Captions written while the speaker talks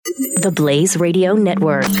The Blaze Radio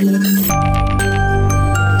Network.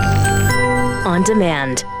 On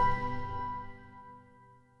demand.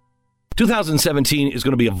 2017 is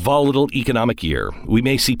going to be a volatile economic year. We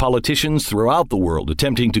may see politicians throughout the world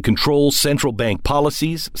attempting to control central bank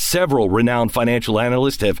policies. Several renowned financial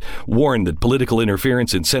analysts have warned that political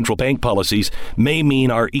interference in central bank policies may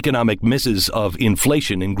mean our economic misses of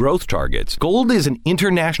inflation and growth targets. Gold is an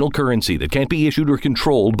international currency that can't be issued or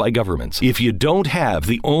controlled by governments. If you don't have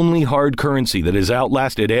the only hard currency that has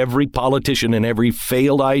outlasted every politician and every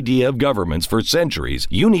failed idea of governments for centuries,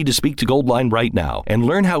 you need to speak to Goldline right now and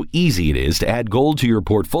learn how easy it is to add gold to your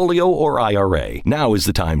portfolio or IRA. Now is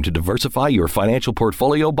the time to diversify your financial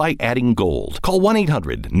portfolio by adding gold. Call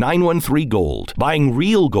 1-800-913-GOLD. Buying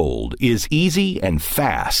real gold is easy and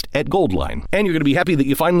fast at Goldline. And you're going to be happy that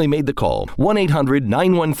you finally made the call.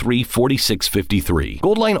 1-800-913-4653.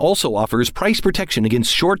 Goldline also offers price protection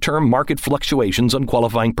against short-term market fluctuations on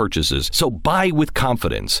qualifying purchases. So buy with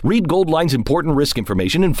confidence. Read Goldline's important risk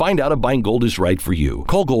information and find out if buying gold is right for you.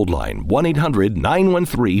 Call Goldline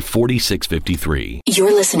 1-800-913-4653.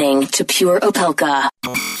 You're listening to Pure Opelka.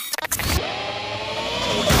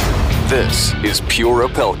 This is Pure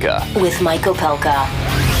Opelka. With Mike Opelka.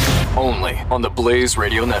 Only on the Blaze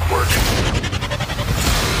Radio Network.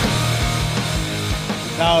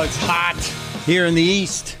 Oh, it's hot here in the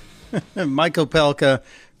East. Mike Opelka,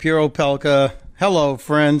 Pure Opelka. Hello,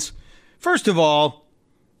 friends. First of all,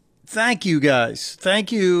 thank you guys.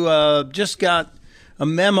 Thank you. Just got a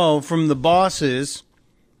memo from the bosses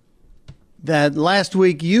that last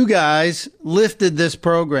week you guys lifted this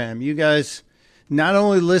program. You guys not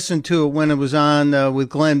only listened to it when it was on with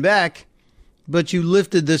Glenn Beck, but you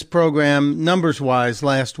lifted this program numbers-wise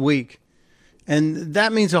last week. And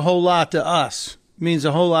that means a whole lot to us. It means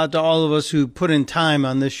a whole lot to all of us who put in time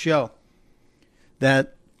on this show.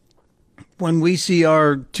 That when we see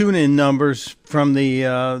our tune-in numbers from the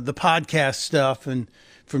podcast stuff and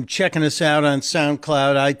from checking us out on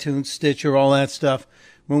SoundCloud, iTunes, Stitcher, all that stuff,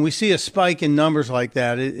 when we see a spike in numbers like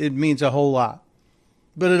that, it means a whole lot.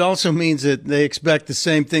 But it also means that they expect the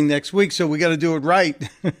same thing next week, so we got to do it right.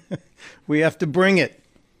 We have to bring it.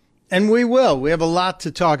 And we will. We have a lot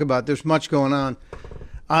to talk about. There's much going on.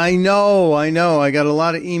 I know. I got a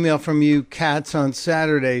lot of email from you cats on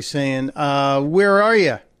Saturday saying, where are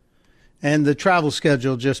you? And the travel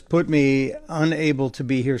schedule just put me unable to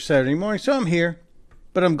be here Saturday morning. So I'm here,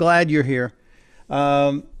 but I'm glad you're here.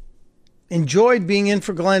 Enjoyed being in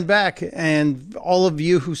for Glenn Beck, and all of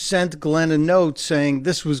you who sent Glenn a note saying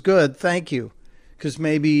this was good, thank you. Because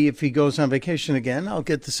maybe if he goes on vacation again, I'll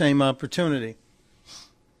get the same opportunity.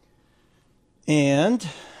 And,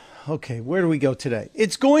 okay, where do we go today?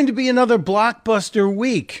 It's going to be another blockbuster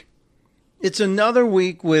week. It's another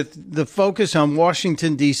week with the focus on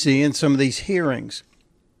Washington, D.C. and some of these hearings.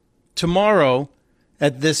 Tomorrow,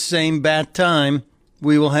 at this same bat time,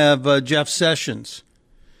 we will have Jeff Sessions.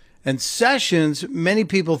 And Sessions, many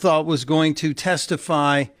people thought was going to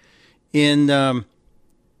testify in a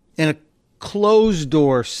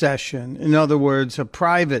closed-door session. In other words, a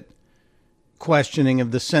private questioning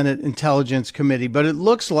of the Senate Intelligence Committee. But it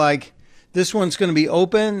looks like this one's going to be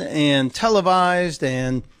open and televised.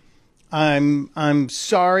 And I'm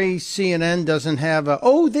sorry CNN doesn't have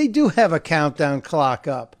they do have a countdown clock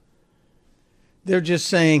up. They're just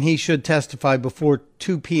saying he should testify before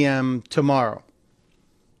 2 p.m. tomorrow.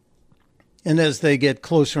 And as they get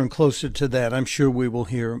closer and closer to that, I'm sure we will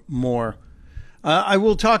hear more. I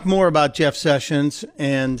will talk more about Jeff Sessions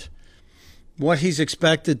and what he's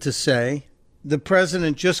expected to say. The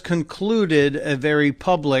president just concluded a very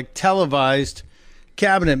public, televised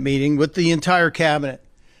cabinet meeting with the entire cabinet.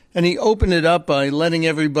 And he opened it up by letting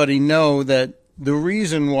everybody know that the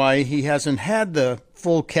reason why he hasn't had the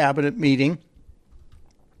full cabinet meeting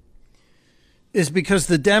is because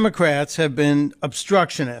the Democrats have been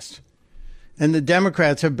obstructionist. And the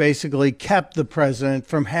Democrats have basically kept the president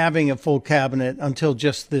from having a full cabinet until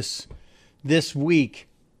just this week.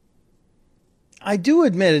 I do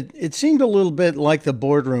admit it seemed a little bit like the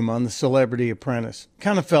boardroom on The Celebrity Apprentice.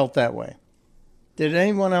 Kind of felt that way. Did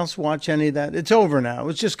anyone else watch any of that? It's over now.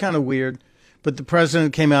 It's just kind of weird. But the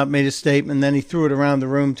president came out, made a statement, and then he threw it around the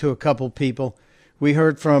room to a couple people. We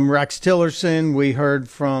heard from Rex Tillerson. We heard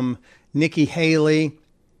from Nikki Haley.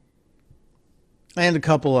 And a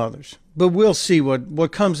couple others. But we'll see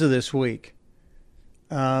what comes of this week.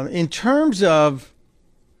 In terms of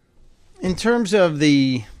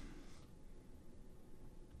the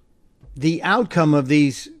outcome of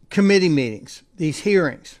these committee meetings, these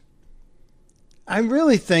hearings, I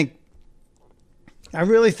really think I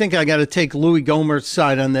got to take Louis Gohmert's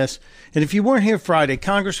side on this. And if you weren't here Friday,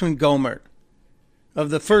 Congressman Gohmert of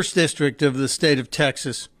the 1st District of the state of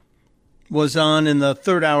Texas was on in the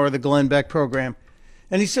 3rd hour of the Glenn Beck program.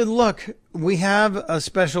 And he said, look, we have a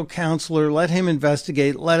special counselor. Let him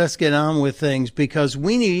investigate. Let us get on with things because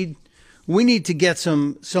we need to get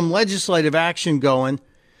some legislative action going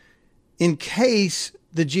in case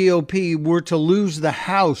the GOP were to lose the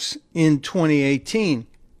House in 2018.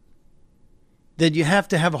 That you have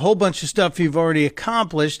to have a whole bunch of stuff you've already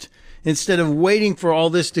accomplished instead of waiting for all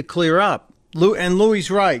this to clear up. And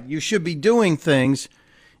Louie's right. You should be doing things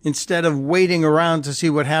instead of waiting around to see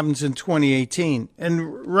what happens in 2018.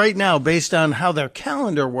 And right now, based on how their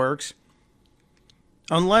calendar works,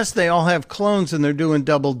 unless they all have clones and they're doing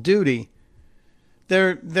double duty,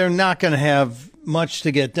 they're not going to have much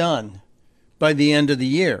to get done by the end of the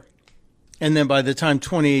year. And then by the time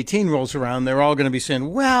 2018 rolls around, they're all going to be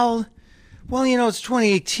saying, well, it's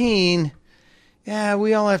 2018. Yeah,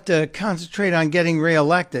 we all have to concentrate on getting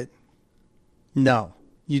reelected. No,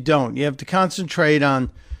 you don't. You have to concentrate on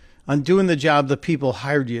doing the job the people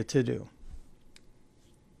hired you to do.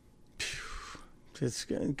 It's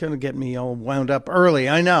going to get me all wound up early,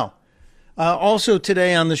 I know. Also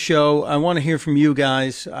today on the show, I want to hear from you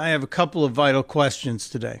guys. I have a couple of vital questions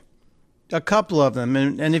today. A couple of them.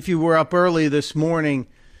 And if you were up early this morning,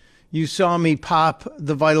 you saw me pop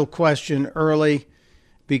the vital question early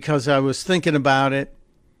because I was thinking about it.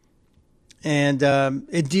 And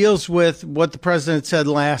it deals with what the president said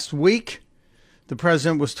last week. The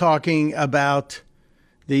president was talking about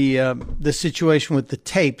the situation with the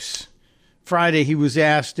tapes. Friday, he was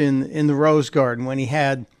asked in the Rose Garden when he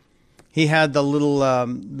had the little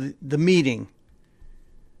the meeting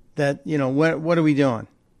that, what are we doing?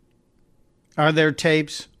 Are there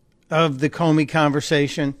tapes of the Comey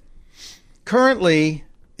conversation? Currently,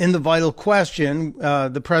 in the vital question,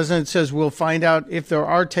 the president says we'll find out if there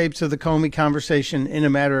are tapes of the Comey conversation in a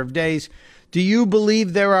matter of days. Do you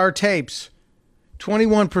believe there are tapes?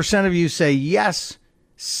 21% of you say yes.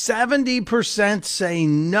 70% say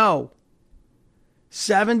no.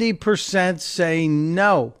 70% say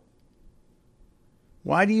no.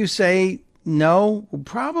 Why do you say no? Well,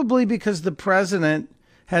 probably because the president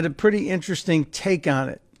had a pretty interesting take on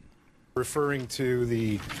it. Referring to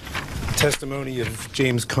the testimony of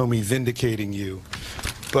James Comey vindicating you.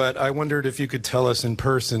 But I wondered if you could tell us in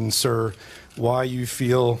person, sir, why you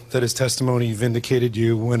feel that his testimony vindicated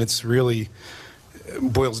you when it's really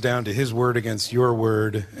boils down to his word against your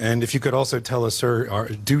word. And if you could also tell us, sir,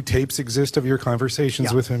 do tapes exist of your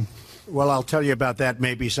conversations with him? Well, I'll tell you about that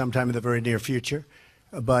maybe sometime in the very near future.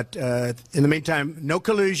 But in the meantime, no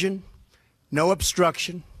collusion, no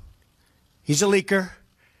obstruction. He's a leaker.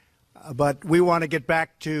 But we want to get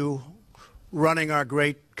back to running our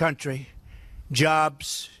great country.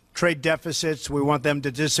 Jobs, trade deficits, we want them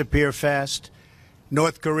to disappear fast.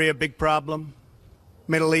 North Korea, big problem.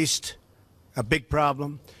 Middle East, a big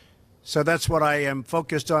problem. So that's what I am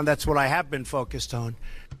focused on. That's what I have been focused on.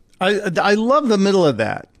 I love the middle of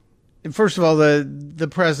that. First of all, the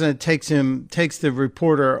president takes the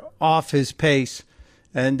reporter off his pace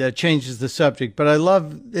and changes the subject. But I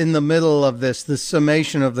love in the middle of this, the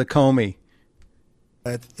summation of the Comey.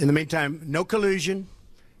 In the meantime, no collusion,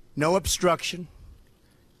 no obstruction.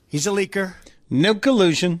 He's a leaker. No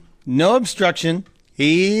collusion, no obstruction.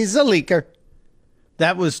 He's a leaker.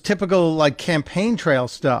 That was typical like campaign trail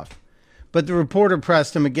stuff. But the reporter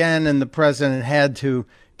pressed him again, and the president had to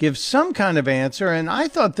give some kind of answer. And I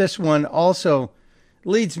thought this one also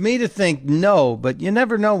leads me to think no, but you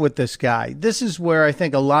never know with this guy. This is where I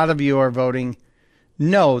think a lot of you are voting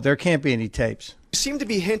no, there can't be any tapes. You seem to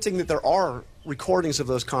be hinting that there are recordings of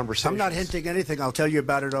those conversations. I'm not hinting anything. I'll tell you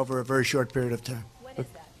about it over a very short period of time. When is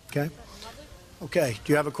that? Okay? Okay.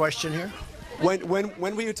 Do you have a question here? When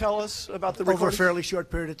will you tell us about the recordings? Over a fairly short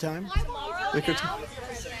period of time.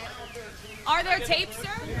 Are there tapes, sir?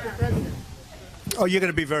 Oh, you're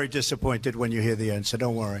going to be very disappointed when you hear the answer.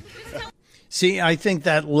 Don't worry. See, I think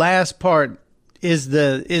that last part is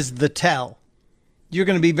the tell. You're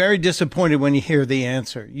going to be very disappointed when you hear the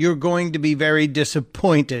answer. You're going to be very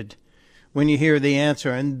disappointed when you hear the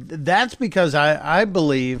answer. And that's because I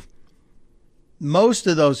believe most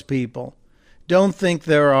of those people don't think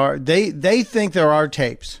there are, they think there are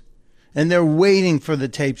tapes, and they're waiting for the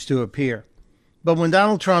tapes to appear. But when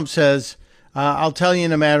Donald Trump says, I'll tell you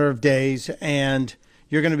in a matter of days, and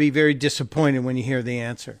you're going to be very disappointed when you hear the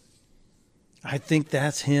answer, I think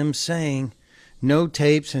that's him saying no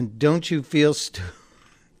tapes, and don't you feel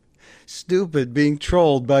stupid being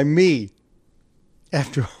trolled by me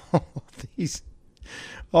after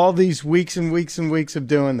all these weeks and weeks and weeks of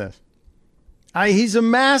doing this. He's a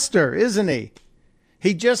master, isn't he?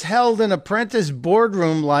 He just held an apprentice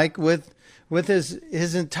boardroom like with with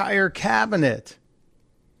his entire cabinet.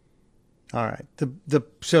 All right.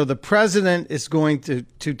 So the president is going to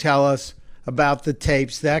tell us about the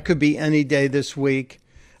tapes. That could be any day this week.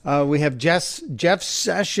 We have Jeff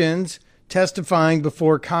Sessions testifying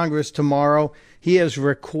before Congress tomorrow. He has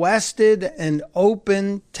requested an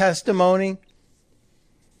open testimony.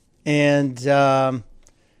 And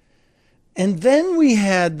then we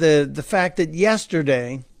had the fact that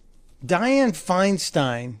yesterday,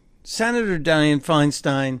 Senator Dianne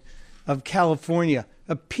Feinstein of California,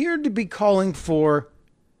 appeared to be calling for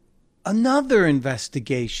another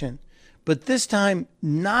investigation, but this time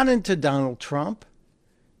not into Donald Trump.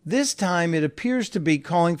 This time it appears to be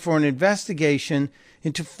calling for an investigation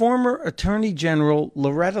into former Attorney General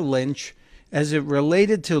Loretta Lynch as it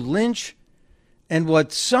related to Lynch and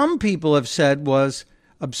what some people have said was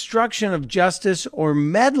obstruction of justice or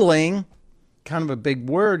meddling, kind of a big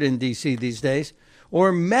word in D.C. these days,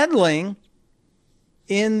 or meddling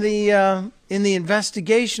in the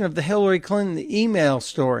investigation of the Hillary Clinton email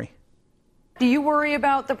story. Do you worry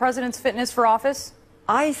about the president's fitness for office?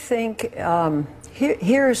 I think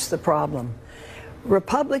here's the problem.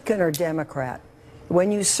 Republican or Democrat,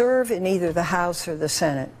 when you serve in either the House or the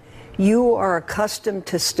Senate, you are accustomed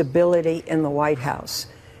to stability in the White House.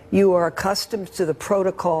 You are accustomed to the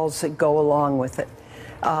protocols that go along with it.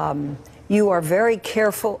 You are very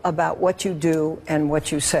careful about what you do and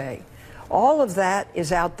what you say. All of that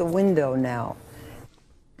is out the window now.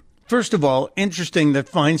 First of all, interesting that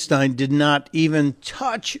Feinstein did not even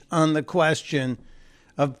touch on the question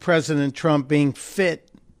of President Trump being fit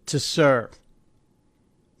to serve.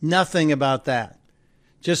 Nothing about that.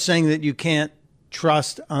 Just saying that you can't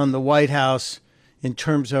trust on the White House in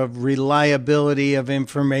terms of reliability of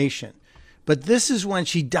information. But this is when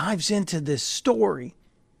she dives into this story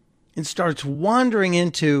and starts wandering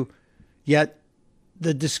into yet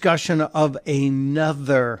the discussion of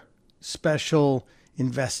another special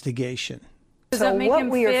investigation. So what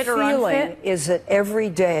we are feeling is that every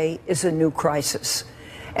day is a new crisis.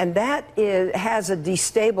 And that has a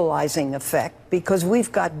destabilizing effect because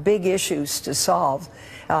we've got big issues to solve.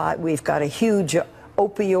 We've got a huge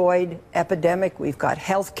opioid epidemic. We've got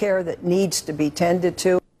health care that needs to be tended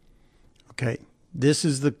to. Okay, this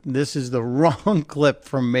is the wrong clip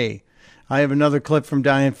from me. I have another clip from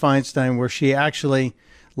Dianne Feinstein where she actually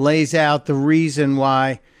lays out the reason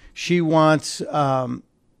why she wants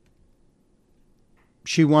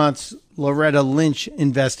Loretta Lynch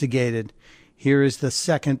investigated. Here is the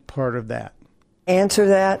second part of that. Answer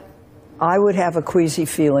that. I would have a queasy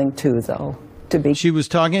feeling too, though. She was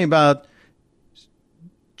talking about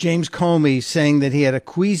James Comey saying that he had a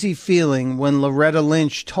queasy feeling when Loretta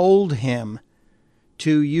Lynch told him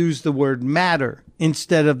to use the word matter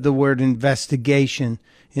instead of the word investigation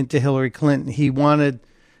into Hillary Clinton. He wanted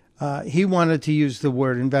to use the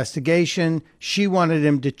word investigation. She wanted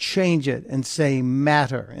him to change it and say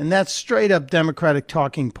matter. And that's straight up Democratic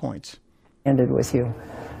talking points. Ended with you.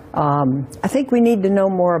 I think we need to know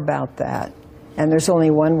more about that. And there's only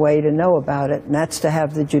one way to know about it, and that's to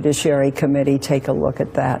have the Judiciary Committee take a look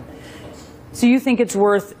at that. So you think it's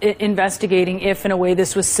worth investigating if, in a way,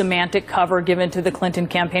 this was semantic cover given to the Clinton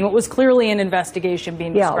campaign? What was clearly an investigation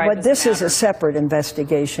being described as but this is a separate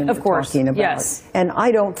investigation of course, we're talking about. Yes. And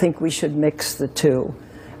I don't think we should mix the two.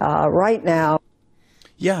 Right now.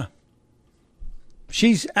 Yeah.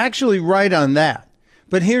 She's actually right on that.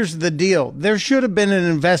 But here's the deal. There should have been an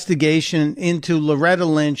investigation into Loretta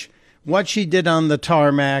Lynch, what she did on the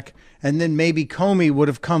tarmac, and then maybe Comey would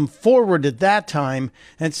have come forward at that time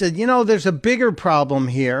and said, there's a bigger problem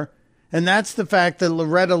here, and that's the fact that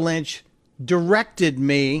Loretta Lynch directed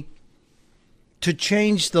me to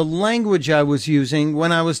change the language I was using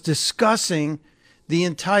when I was discussing the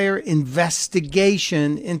entire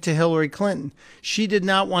investigation into Hillary Clinton. She did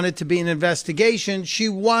not want it to be an investigation. She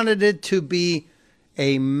wanted it to be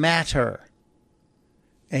a matter.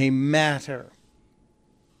 A matter.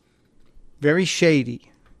 Very shady,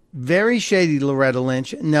 Loretta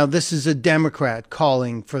Lynch. Now, this is a Democrat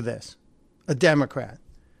calling for this, a Democrat.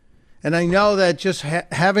 And I know that just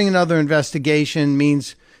having another investigation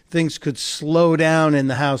means things could slow down in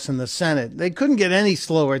the House and the Senate. They couldn't get any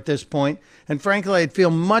slower at this point. And frankly, I'd feel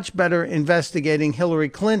much better investigating Hillary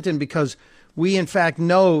Clinton because we, in fact,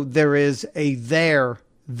 know there is a there.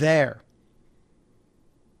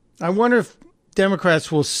 I wonder if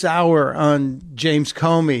Democrats will sour on James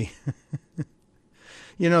Comey.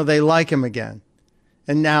 They like him again.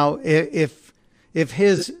 And now if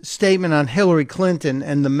his statement on Hillary Clinton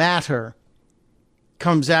and the matter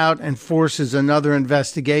comes out and forces another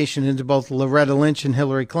investigation into both Loretta Lynch and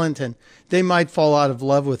Hillary Clinton, they might fall out of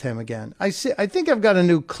love with him again. I think I've got a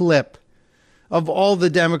new clip of all the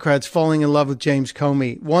Democrats falling in love with James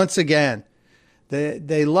Comey once again.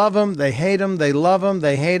 They love him, they hate him, they love him,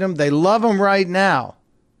 they hate him, they love him right now.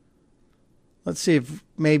 Let's see if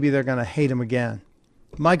maybe they're going to hate him again.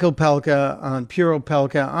 Mike Opelka on Pure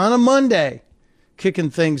Opelka on a Monday, kicking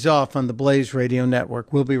things off on the Blaze Radio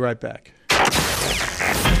Network. We'll be right back.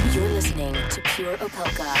 You're listening to Pure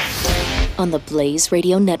Opelka on the Blaze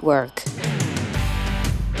Radio Network.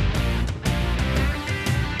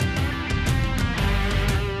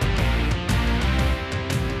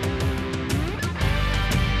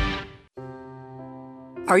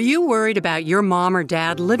 Are you worried about your mom or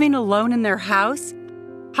dad living alone in their house?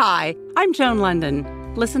 Hi, I'm Joan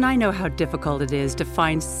London. Listen, I know how difficult it is to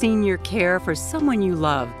find senior care for someone you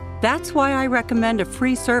love. That's why I recommend a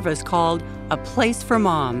free service called A Place for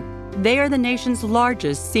Mom. They are the nation's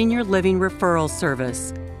largest senior living referral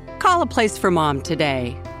service. Call A Place for Mom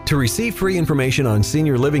today. To receive free information on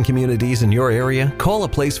senior living communities in your area, call A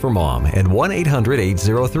Place for Mom at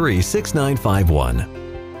 1-800-803-6951.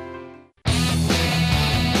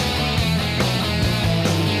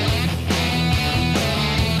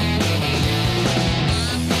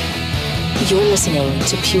 You're listening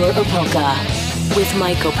to Pure Opelka with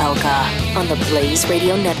Mike Opelka on the Blaze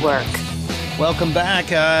Radio Network. Welcome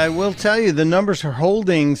back. I will tell you the numbers are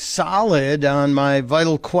holding solid on my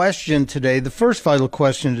vital question today. The first vital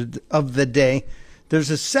question of the day. There's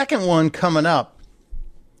a second one coming up.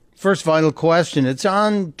 First vital question. It's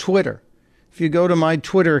on Twitter. If you go to my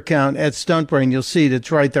Twitter account at Stuntbrain, you'll see it.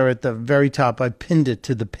 It's right there at the very top. I pinned it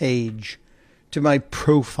to the page, to my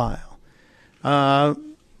profile.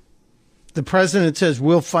 The president says,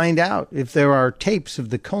 we'll find out if there are tapes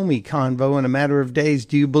of the Comey convo in a matter of days.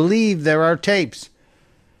 Do you believe there are tapes?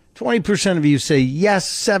 20% of you say yes,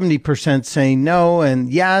 70% say no, and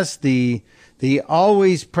yes, the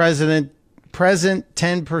always present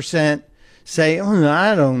 10% say, oh,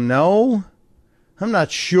 I don't know. I'm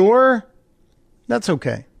not sure. That's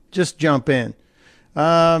okay. Just jump in.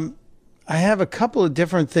 I have a couple of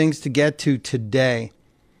different things to get to today.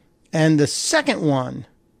 And the second one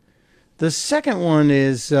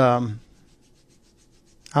is, I'll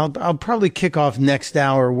probably kick off next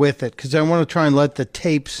hour with it because I want to try and let the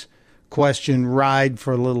tapes question ride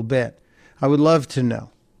for a little bit. I would love to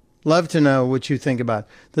know what you think about it.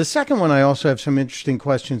 The second one, I also have some interesting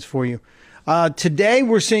questions for you. Today,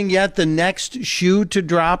 we're seeing yet the next shoe to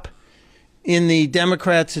drop in the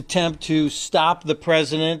Democrats' attempt to stop the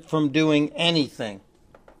president from doing anything.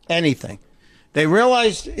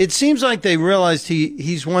 It seems like they realized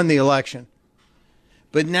he's won the election.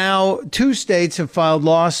 But now 2 states have filed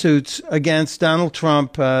lawsuits against Donald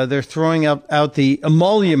Trump. They're throwing out the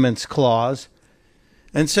emoluments clause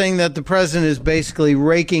and saying that the president is basically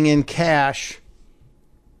raking in cash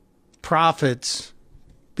profits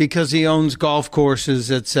because he owns golf courses,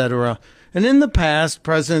 etc. And in the past,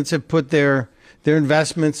 presidents have put their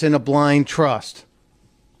investments in a blind trust.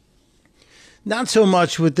 Not so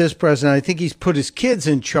much with this president. I think he's put his kids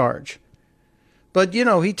in charge. But,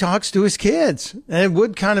 he talks to his kids. And it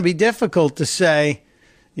would kind of be difficult to say,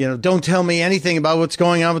 don't tell me anything about what's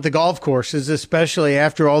going on with the golf courses, especially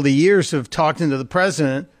after all the years of talking to the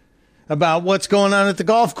president about what's going on at the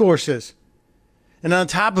golf courses. And on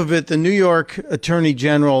top of it, the New York Attorney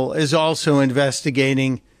General is also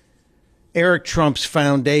investigating Eric Trump's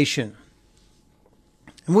foundation.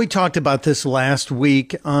 And we talked about this last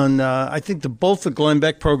week on, I think, both the Glenn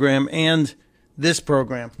Beck program and this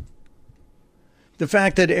program. The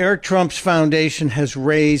fact that Eric Trump's foundation has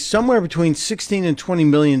raised somewhere between $16 and $20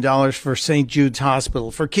 million for St. Jude's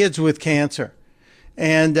Hospital for kids with cancer.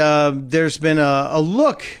 And there's been a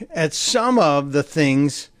look at some of the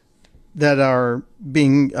things that are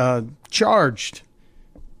being charged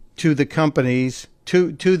to the companies,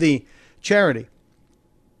 to the charity.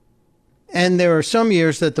 And there are some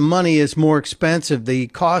years that the money is more expensive. The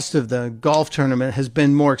cost of the golf tournament has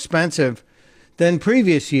been more expensive than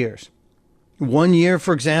previous years. One year,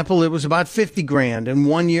 for example, it was about $50,000, and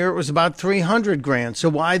one year it was about $300,000. So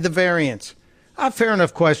why the variance? A fair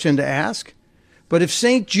enough question to ask. But if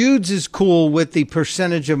St. Jude's is cool with the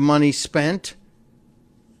percentage of money spent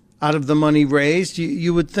out of the money raised,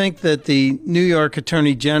 you would think that the New York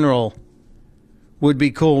Attorney General would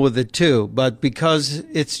be cool with it too. But because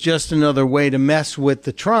it's just another way to mess with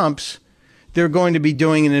the Trumps, they're going to be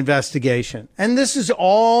doing an investigation. And this is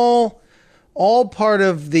all part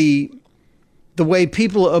of the way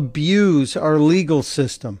people abuse our legal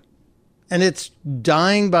system. And it's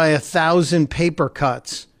dying by 1,000 paper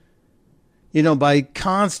cuts, by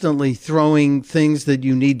constantly throwing things that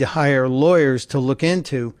you need to hire lawyers to look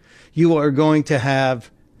into. You are going to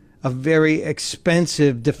have a very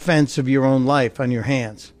expensive defense of your own life on your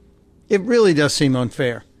hands. It really does seem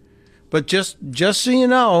unfair. But just so you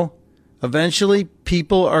know, eventually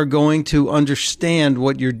people are going to understand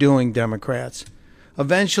what you're doing, Democrats.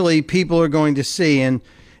 Eventually people are going to see. And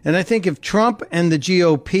I think if Trump and the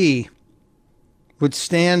GOP would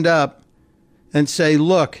stand up and say,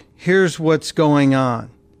 look, here's what's going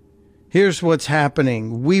on. Here's what's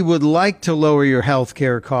happening. We would like to lower your health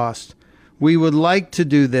care costs. We would like to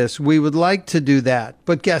do this. We would like to do that.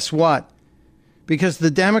 But guess what? Because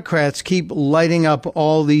the Democrats keep lighting up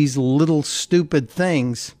all these little stupid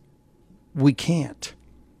things, we can't.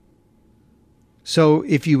 So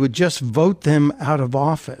if you would just vote them out of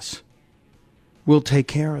office, we'll take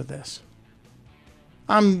care of this.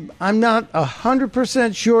 I'm not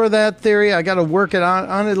 100% sure of that theory. I got to work it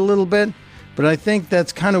on it a little bit, but I think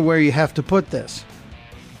that's kind of where you have to put this.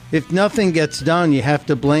 If nothing gets done, you have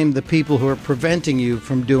to blame the people who are preventing you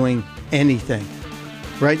from doing anything.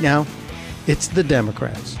 Right now, it's the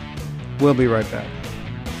Democrats. We'll be right back.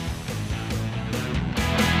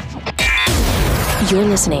 You're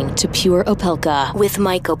listening to Pure Opelka with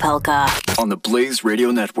Mike Opelka on the Blaze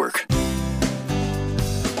Radio Network.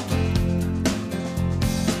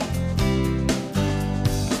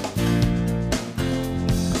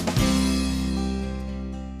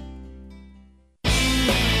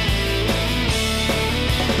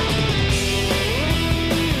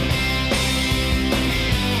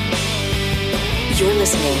 You're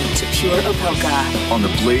listening to Pure Opelka on the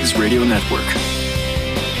Blaze Radio Network.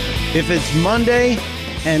 If it's Monday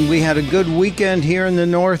and we had a good weekend here in the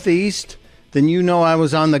Northeast, then you know I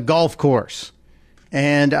was on the golf course.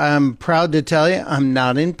 And I'm proud to tell you I'm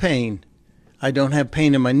not in pain. I don't have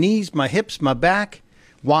pain in my knees, my hips, my back.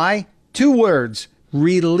 Why? 2 words: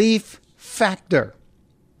 relief factor.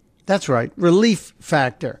 That's right, relief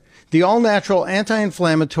factor. The all-natural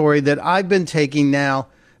anti-inflammatory that I've been taking now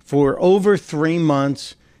for over 3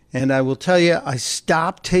 months. And I will tell you, I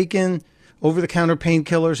stopped taking over-the-counter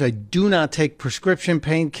painkillers. I do not take prescription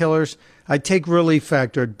painkillers. I take Relief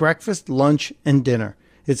Factor at breakfast, lunch, and dinner.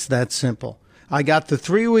 It's that simple. I got the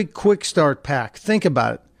 3-week quick start pack. Think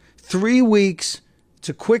about it. 3 weeks. It's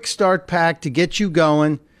a quick start pack to get you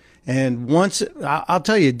going. And once, I'll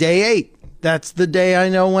tell you, day 8, that's the day I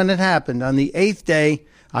know when it happened. On the 8th day,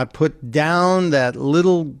 I put down that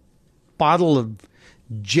little bottle of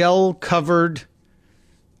gel-covered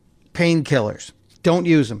painkillers. Don't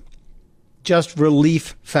use them. Just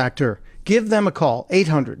Relief Factor. Give them a call.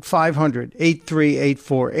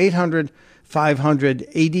 800-500-8384.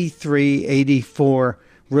 800-500-8384.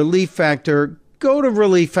 Relief Factor. Go to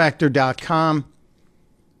relieffactor.com.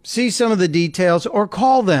 See some of the details or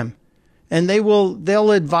call them. And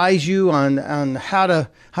they'll advise you on how to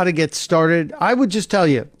get started. I would just tell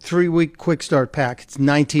you, 3-week quick start pack. It's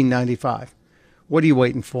 $19.95. What are you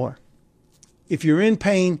waiting for? If you're in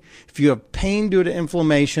pain, if you have pain due to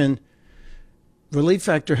inflammation, Relief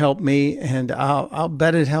Factor helped me, and I'll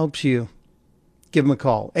bet it helps you. Give them a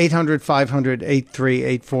call.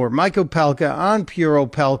 800-500-8384. Mike Opelka on Pure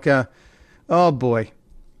Opelka. Oh, boy.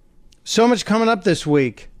 So much coming up this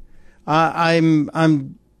week. I'm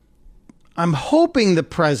hoping the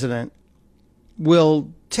president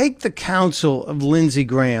will take the counsel of Lindsey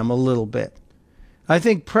Graham a little bit. I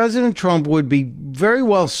think President Trump would be very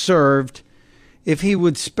well served if he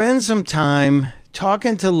would spend some time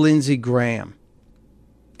talking to Lindsey Graham.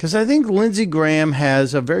 Because I think Lindsey Graham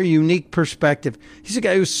has a very unique perspective. He's a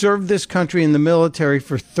guy who served this country in the military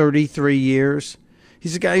for 33 years.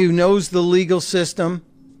 He's a guy who knows the legal system.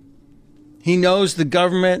 He knows the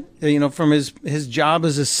government, from his job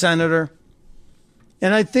as a senator.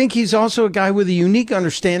 And I think he's also a guy with a unique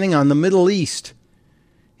understanding on the Middle East.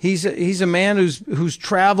 He's a man who's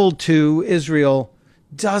traveled to Israel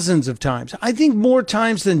dozens of times. I think more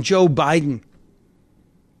times than Joe Biden.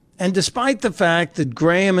 And despite the fact that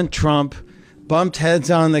Graham and Trump bumped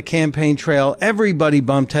heads on the campaign trail, everybody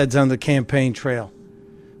bumped heads on the campaign trail.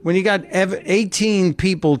 When you got 18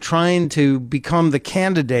 people trying to become the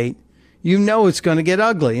candidate, you know it's going to get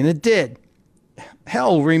ugly, and it did.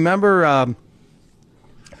 Hell, remember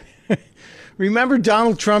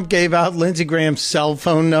Donald Trump gave out Lindsey Graham's cell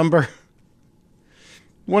phone number?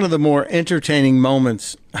 One of the more entertaining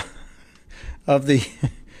moments of the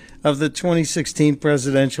 2016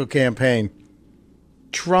 presidential campaign.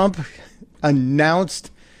 Trump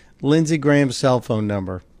announced Lindsey Graham's cell phone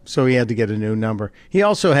number, so he had to get a new number. He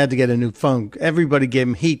also had to get a new phone. Everybody gave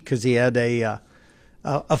him heat because he had a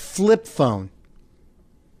flip phone.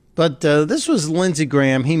 But this was Lindsey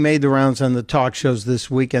Graham. He made the rounds on the talk shows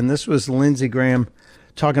this weekend. This was Lindsey Graham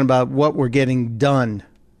talking about what we're getting done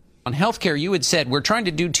On healthcare, you had said we're trying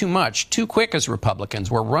to do too much, too quick as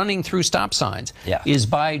Republicans. We're running through stop signs. Yeah. Is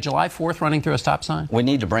by July 4th running through a stop sign? We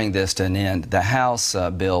need to bring this to an end. The House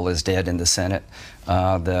bill is dead in the Senate.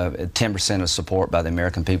 The 10% of support by the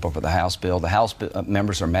American people for the House bill. The House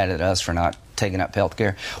members are mad at us for not taking up health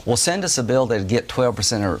care. Well, send us a bill that'll get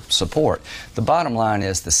 12% of support. The bottom line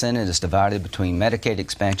is the Senate is divided between Medicaid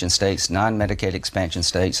expansion states, non-Medicaid expansion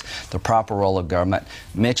states, the proper role of government.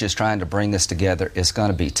 Mitch is trying to bring this together. It's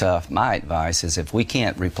going to be tough. My advice is if we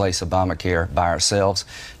can't replace Obamacare by ourselves,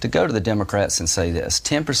 to go to the Democrats and say this: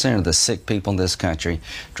 10% of the sick people in this country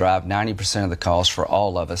drive 90% of the cost for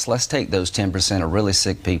all of us. Let's take those 10% of really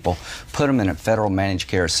sick people, put them in a federal managed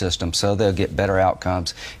care system so they'll get better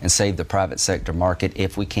outcomes and save the private sector market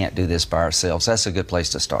if we can't do this by ourselves. That's a good place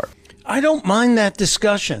to start. I don't mind that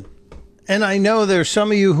discussion. And I know there's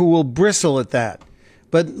some of you who will bristle at that.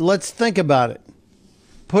 But let's think about it.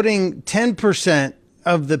 Putting 10%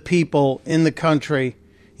 of the people in the country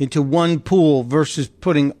into one pool versus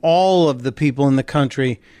putting all of the people in the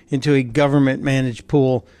country into a government-managed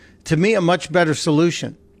pool, to me, a much better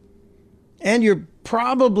solution. And you're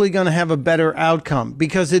probably going to have a better outcome,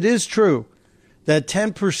 because it is true that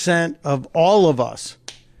 10% of all of us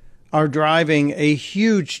are driving a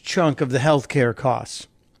huge chunk of the healthcare costs.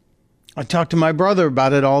 I talk to my brother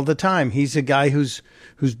about it all the time. He's a guy who's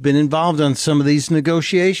been involved on some of these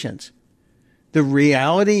negotiations. The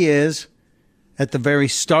reality is, at the very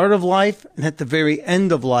start of life and at the very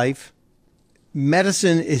end of life,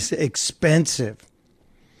 medicine is expensive.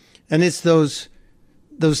 And it's those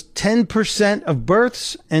 10% of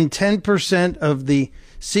births and 10% of the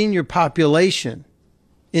senior population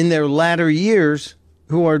in their latter years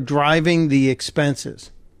who are driving the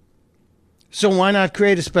expenses. So why not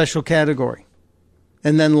create a special category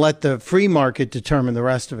and then let the free market determine the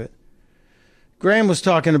rest of it? Graham was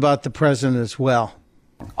talking about the president as well.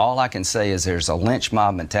 All I can say is there's a lynch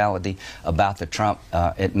mob mentality about the Trump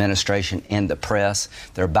administration in the press.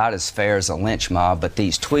 They're about as fair as a lynch mob, but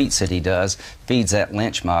these tweets that he does feeds that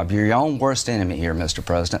lynch mob. You're your own worst enemy here, Mr.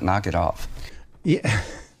 President. Knock it off. Yeah.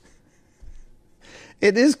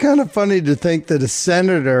 It is kind of funny to think that a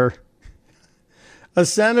senator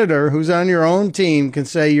who's on your own team can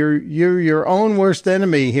say you're your own worst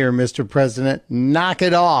enemy here, Mr. President. Knock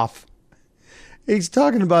it off. He's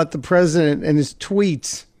talking about the president and his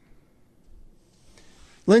tweets.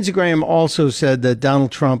 Lindsey Graham also said that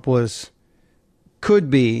Donald Trump could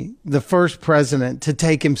be the first president to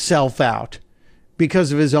take himself out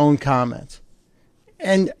because of his own comments.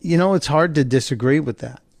 And, it's hard to disagree with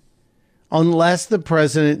that, unless the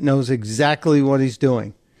president knows exactly what he's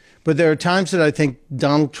doing. But there are times that I think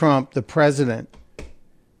Donald Trump, the president,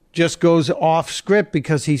 just goes off script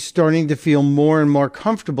because he's starting to feel more and more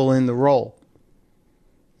comfortable in the role.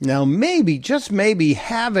 Now, maybe, just maybe,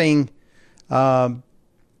 having Melania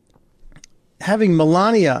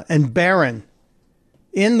and Barron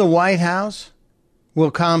in the White House will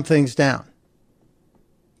calm things down.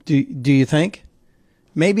 Do you think?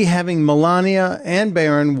 Maybe having Melania and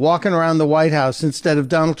Barron walking around the White House instead of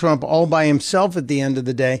Donald Trump all by himself at the end of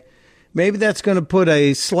the day, maybe that's going to put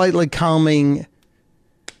a slightly calming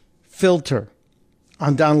filter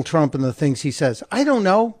on Donald Trump and the things he says. I don't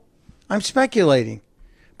know. I'm speculating.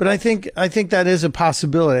 But I think that is a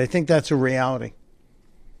possibility. I think that's a reality.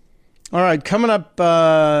 All right, coming up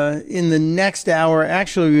in the next hour,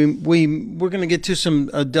 actually, we're going to get to some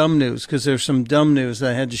dumb news, because there's some dumb news that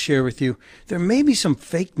I had to share with you. There may be some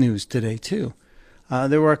fake news today, too.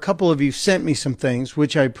 There were a couple of you sent me some things,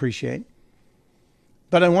 which I appreciate.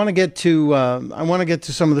 But I want to get to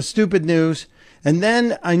some of the stupid news, and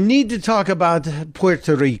then I need to talk about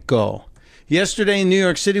Puerto Rico. Yesterday in New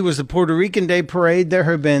York City was the Puerto Rican Day Parade. There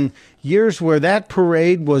have been years where that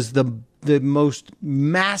parade was the most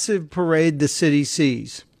massive parade the city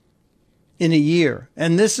sees in a year.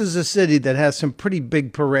 And this is a city that has some pretty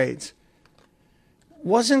big parades.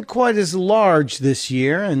 Wasn't quite as large this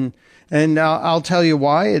year, and I'll tell you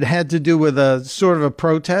why. It had to do with a sort of a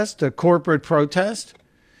protest, a corporate protest.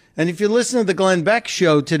 And if you listen to the Glenn Beck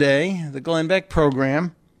show today, the Glenn Beck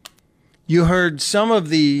program, you heard some of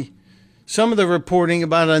the reporting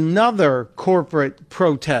about another corporate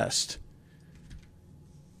protest.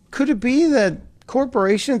 Could it be that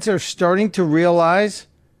corporations are starting to realize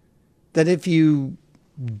that if you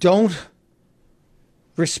don't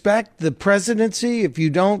respect the presidency, if you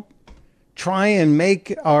don't try and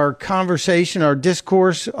make our conversation, our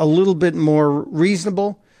discourse a little bit more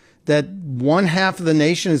reasonable, that one half of the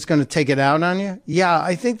nation is going to take it out on you? Yeah,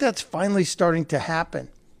 I think that's finally starting to happen.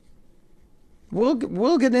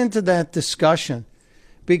 We'll get into that discussion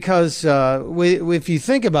because if you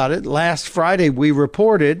think about it, last Friday we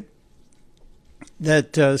reported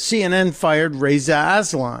that CNN fired Reza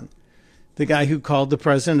Aslan, the guy who called the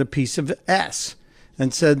president a piece of S,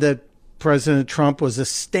 and said that President Trump was a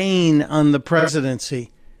stain on the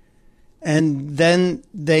presidency. And then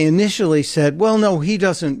they initially said, well, no, he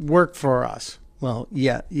doesn't work for us. Well,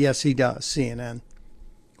 yes, he does, CNN.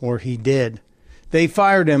 Or he did. They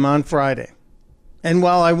fired him on Friday. And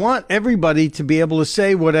while I want everybody to be able to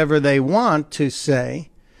say whatever they want to say,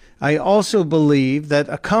 I also believe that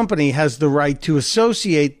a company has the right to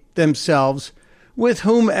associate themselves with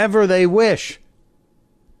whomever they wish.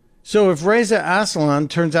 So if Reza Aslan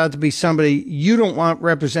turns out to be somebody you don't want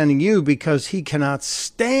representing you because he cannot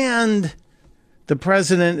stand the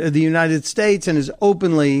president of the United States and is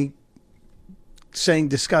openly saying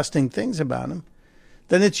disgusting things about him,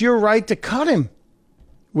 then it's your right to cut him,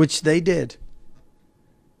 which they did.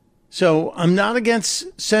 So I'm not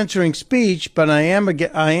against censoring speech, but I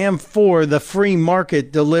am for the free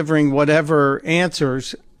market delivering whatever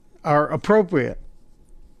answers are appropriate.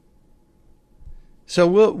 So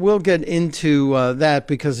we'll get into that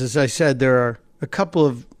because, as I said, there are a couple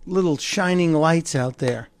of little shining lights out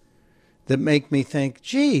there that make me think,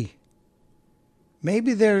 gee,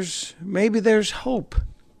 maybe there's hope.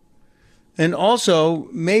 And also,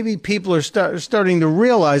 maybe people are starting to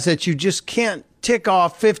realize that you just can't tick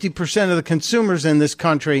off 50% of the consumers in this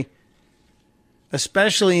country,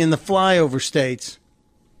 especially in the flyover states.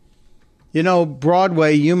 You know,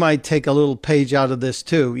 Broadway, you might take a little page out of this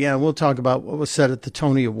too. Yeah, we'll talk about what was said at the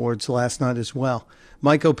Tony Awards last night as well.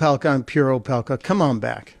 Mike Opelka and Pure Opelka, come on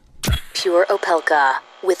back. Pure Opelka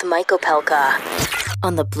with Mike Opelka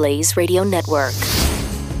on the Blaze Radio Network.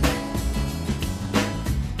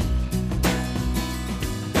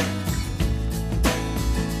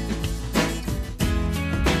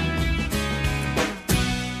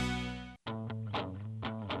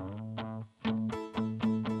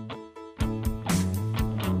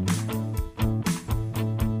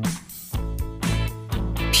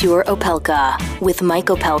 Pure Opelka with Mike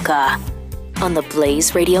Opelka on the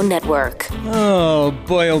Blaze Radio Network. Oh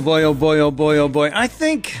boy, oh boy, oh boy, oh boy, oh boy. I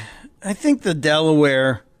think the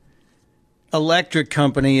Delaware Electric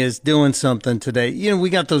Company is doing something today. You know, we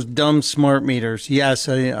got those dumb smart meters. Yes,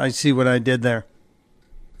 I see what I did there.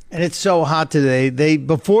 And it's so hot today.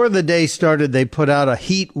 Before the day started, they put out a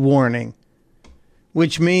heat warning,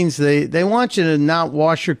 which means they want you to not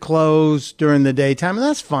wash your clothes during the daytime. And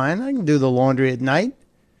that's fine. I can do the laundry at night.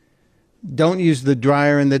 Don't use the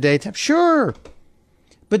dryer in the daytime. Sure.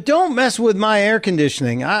 But don't mess with my air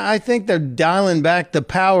conditioning. I think they're dialing back the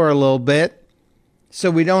power a little bit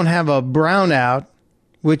so we don't have a brownout,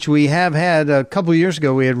 which we have had a couple years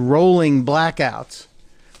ago. We had rolling blackouts.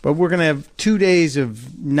 But we're going to have 2 days of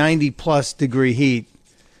 90-plus degree heat.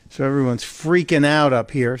 So everyone's freaking out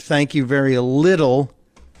up here. Thank you very little,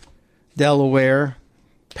 Delaware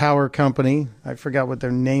Power Company. I forgot what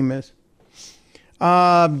their name is.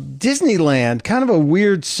 Disneyland, kind of a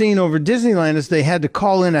weird scene over Disneyland as they had to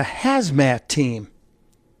call in a hazmat team.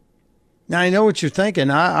 Now, I know what you're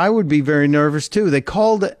thinking. I would be very nervous, too. They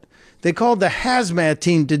called the hazmat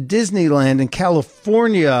team to Disneyland in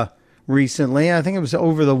California recently. I think it was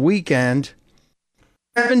over the weekend.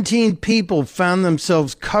 17 people found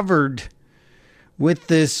themselves covered with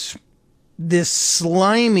this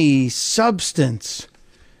slimy substance.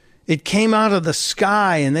 It came out of the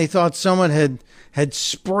sky, and they thought someone had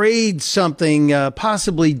sprayed something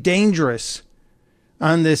possibly dangerous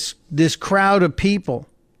on this crowd of people,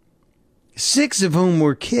 6 of whom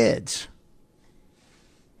were kids.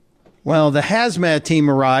 Well, the hazmat team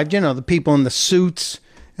arrived, the people in the suits,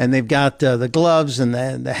 and they've got the gloves and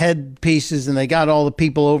the headpieces, and they got all the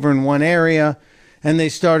people over in one area, and they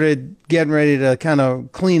started getting ready to kind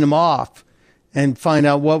of clean them off and find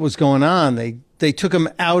out what was going on. They took them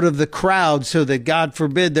out of the crowd so that, God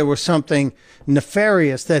forbid, there was something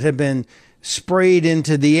nefarious that had been sprayed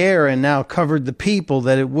into the air and now covered the people,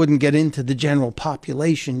 that it wouldn't get into the general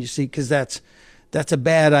population, you see, because that's a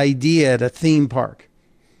bad idea at a theme park.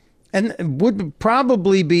 And it would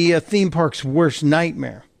probably be a theme park's worst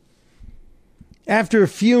nightmare. After a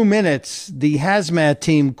few minutes, the hazmat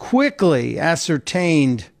team quickly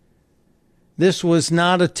ascertained this was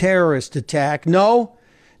not a terrorist attack. No,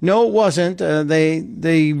 it wasn't.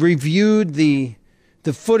 They reviewed the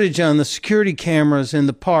footage on the security cameras in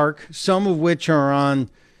the park, some of which are on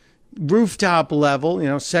rooftop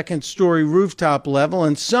level, second story rooftop level,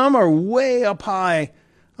 and some are way up high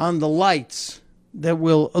on the lights that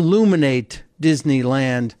will illuminate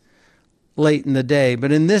Disneyland late in the day.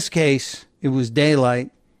 But in this case, it was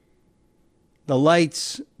daylight. The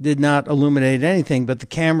lights did not illuminate anything, but the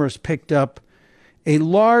cameras picked up a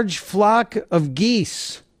large flock of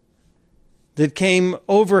geese that came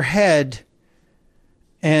overhead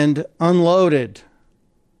and unloaded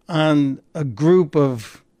on a group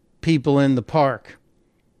of people in the park.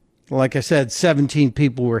 Like I said, 17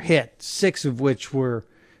 people were hit, 6 of which were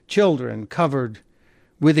children covered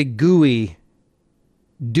with a gooey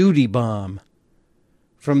duty bomb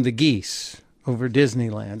from the geese over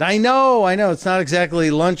Disneyland. I know, it's not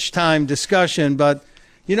exactly lunchtime discussion, but,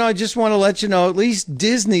 I just want to let you know, at least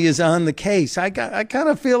Disney is on the case. I kind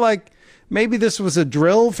of feel like maybe this was a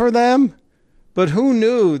drill for them, but who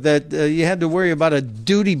knew that you had to worry about a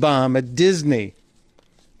duty bomb at Disney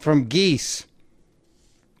from geese?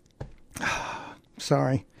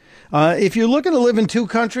 Sorry. If you're looking to live in 2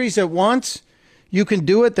 countries at once, you can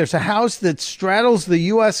do it. There's a house that straddles the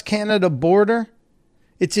U.S.-Canada border.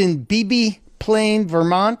 It's in Beebe Plain,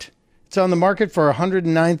 Vermont. It's on the market for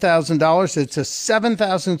 $109,000. It's a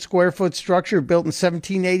 7,000 square foot structure built in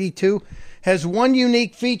 1782. Has one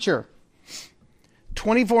unique feature: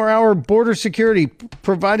 24-hour border security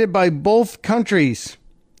provided by both countries.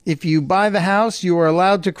 If you buy the house, you are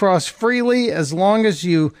allowed to cross freely as long as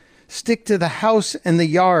you stick to the house and the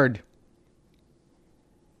yard.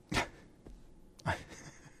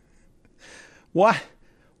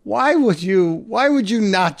 Why would you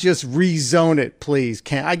not just rezone it, please?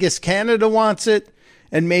 I guess Canada wants it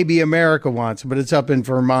and maybe America wants it, but it's up in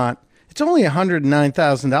Vermont. It's only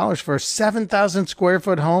 $109,000 for a 7,000 square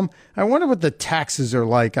foot home. I wonder what the taxes are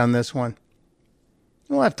like on this one.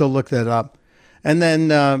 We'll have to look that up. And then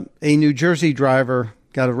a New Jersey driver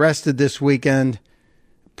got arrested this weekend,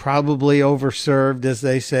 probably overserved, as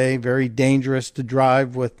they say. Very dangerous to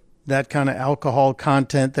drive with that kind of alcohol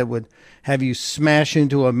content that would have you smash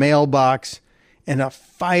into a mailbox and a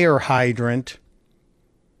fire hydrant.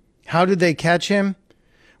 How did they catch him?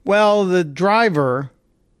 Well, the driver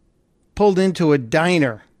pulled into a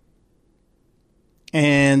diner,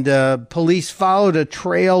 and police followed a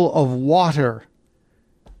trail of water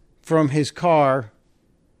from his car,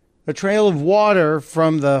 a trail of water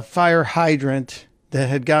from the fire hydrant that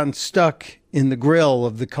had gotten stuck in the grill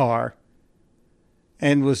of the car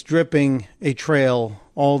and was dripping a trail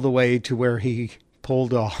all the way to where he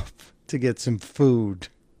pulled off to get some food.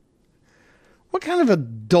 What kind of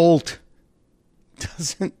adult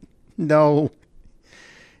doesn't know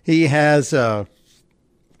he has a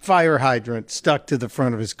fire hydrant stuck to the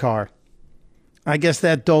front of his car? I guess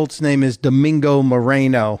that adult's name is Domingo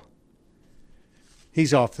Moreno.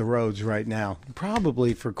 He's off the roads right now,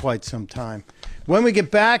 probably for quite some time. When we get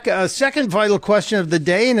back, a second vital question of the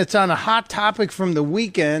day, and it's on a hot topic from the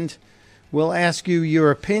weekend. We'll ask you your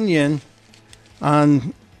opinion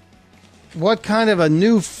on what kind of a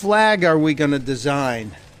new flag are we going to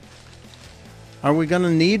design. Are we going to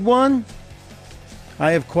need one?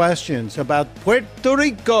 I have questions about Puerto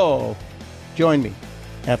Rico. Join me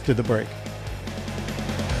after the break.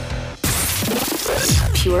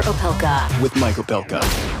 Pure Opelka. With Mike Opelka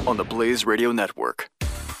on the Blaze Radio Network.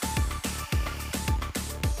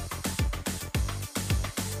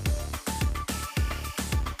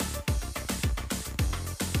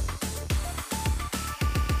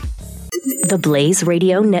 The Blaze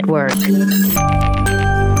Radio Network.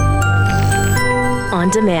 On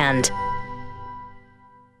demand.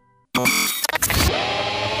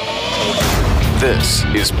 This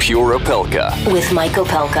is Pure Opelka. With Mike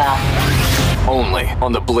Opelka. Only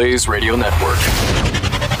on the Blaze Radio Network.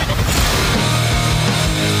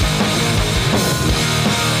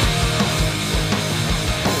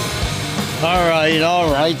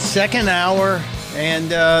 All right. Second hour, and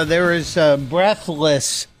there is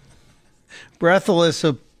breathless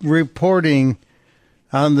reporting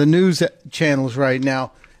on the news channels right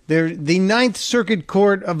now. The Ninth Circuit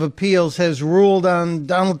Court of Appeals has ruled on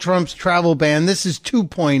Donald Trump's travel ban. This is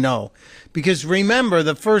 2.0. Because remember,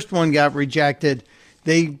 the first one got rejected.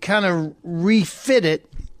 They kind of refit it,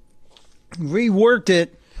 reworked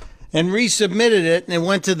it, and resubmitted it, and it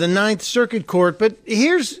went to the Ninth Circuit Court. But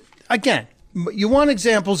here's, again, you want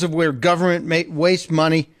examples of where government wastes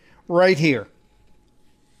money? Right here.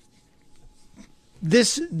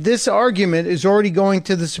 This argument is already going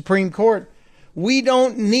to the Supreme Court. We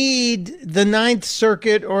don't need the Ninth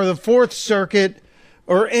Circuit or the Fourth Circuit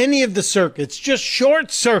or any of the circuits. Just short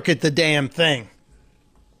circuit the damn thing.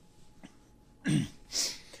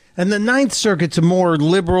 And the Ninth Circuit's a more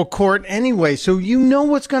liberal court anyway, so you know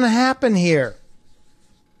what's going to happen here.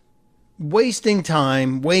 Wasting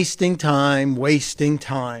time.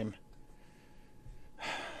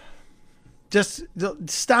 Just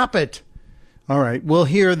stop it. All right, we'll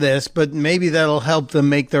hear this, but maybe that'll help them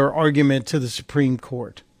make their argument to the Supreme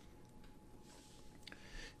Court.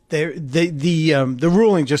 The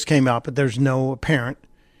ruling just came out, but there's no apparent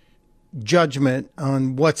judgment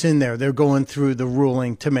on what's in there. They're going through the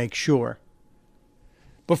ruling to make sure.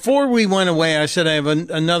 Before we went away, I said I have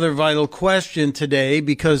another vital question today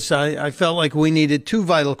because I felt like we needed two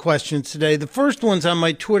vital questions today. The first one's on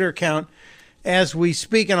my Twitter account as we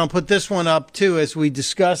speak, and I'll put this one up too as we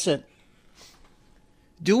discuss it.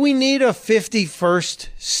 Do we need a 51st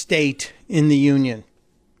state in the Union?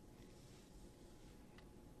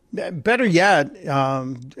 Better yet,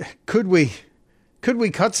 could we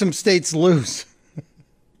cut some states loose?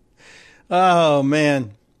 Oh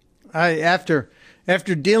man,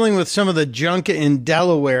 After dealing with some of the junk in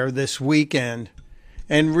Delaware this weekend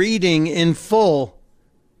and reading in full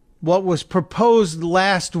what was proposed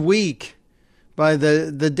last week by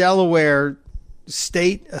the Delaware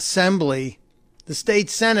State Assembly, the State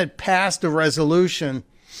Senate passed a resolution,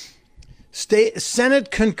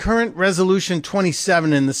 Senate Concurrent Resolution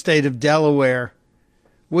 27 in the state of Delaware,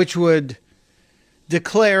 which would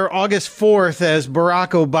declare August 4th as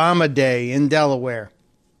Barack Obama Day in Delaware.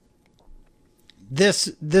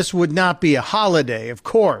 This would not be a holiday, of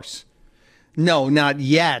course. No, not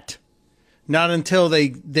yet. Not until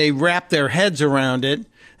they wrap their heads around it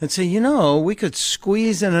and say, we could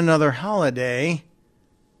squeeze in another holiday.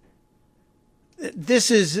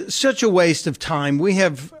 This is such a waste of time. We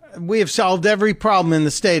have solved every problem in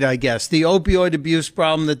the state, I guess. The opioid abuse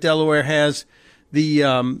problem that Delaware has,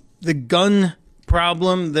 the gun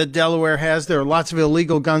problem that Delaware has. There are lots of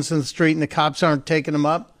illegal guns in the street and the cops aren't taking them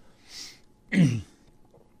up.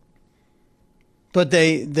 But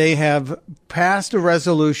they have passed a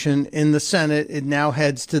resolution in the Senate. It now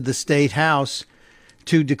heads to the state house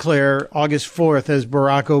to declare August 4th as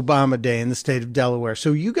Barack Obama Day in the state of Delaware.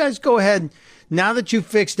 So you guys go ahead. Now that you've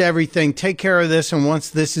fixed everything, take care of this. And once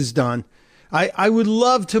this is done, I would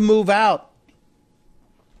love to move out.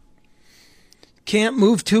 Can't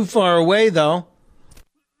move too far away, though.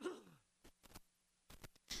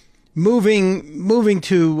 Moving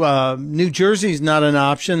to New Jersey is not an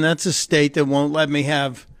option. That's a state that won't let me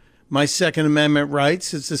have my Second Amendment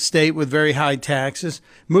rights. It's a state with very high taxes.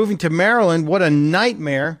 Moving to Maryland, what a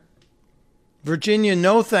nightmare. Virginia,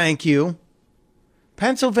 no thank you.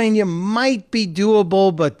 Pennsylvania might be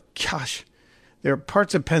doable, but gosh, there are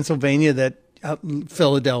parts of Pennsylvania that,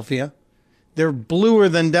 Philadelphia, they're bluer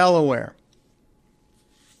than Delaware.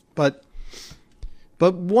 But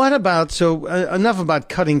what about, enough about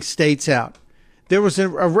cutting states out. There was a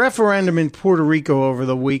referendum in Puerto Rico over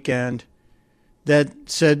the weekend that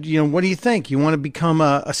said, what do you think? You want to become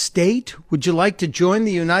a state? Would you like to join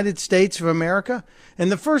the United States of America?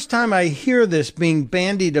 And the first time I hear this being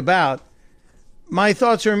bandied about, my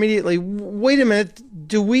thoughts are immediately, wait a minute,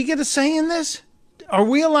 do we get a say in this? Are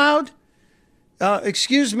we allowed?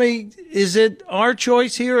 Excuse me, is it our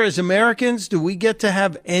choice here as Americans? Do we get to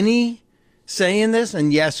have any say in this?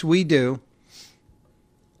 And yes, we do.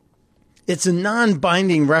 It's a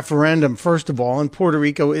non-binding referendum, first of all, and Puerto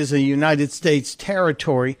Rico is a United States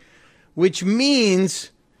territory, which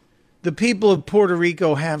means the people of Puerto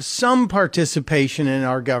Rico have some participation in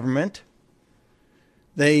our government.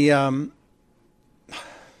 They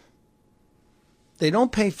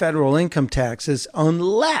don't pay federal income taxes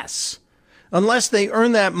unless they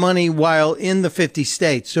earn that money while in the 50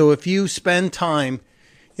 states. So if you spend time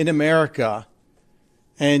in America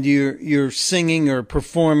and you're singing or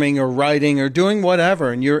performing or writing or doing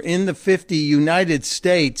whatever, and you're in the 50 United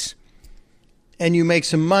States and you make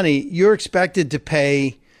some money, you're expected to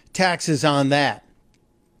pay taxes on that.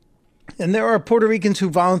 And there are Puerto Ricans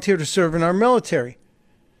who volunteer to serve in our military.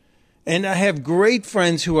 And I have great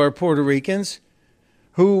friends who are Puerto Ricans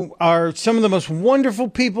who are some of the most wonderful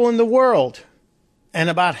people in the world. And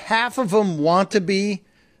about half of them want to be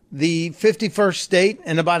the 51st state,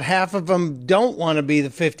 and about half of them don't want to be the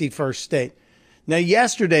 51st state. Now,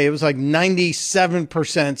 yesterday, it was like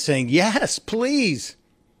 97% saying, yes, please.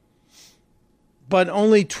 But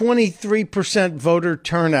only 23% voter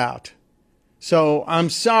turnout. So I'm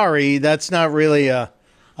sorry, that's not really a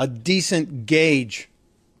decent gauge.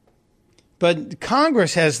 But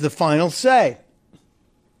Congress has the final say.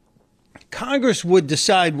 Congress would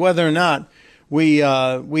decide whether or not we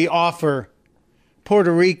offer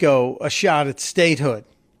Puerto Rico a shot at statehood.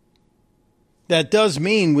 That does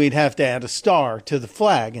mean we'd have to add a star to the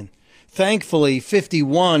flag. And thankfully,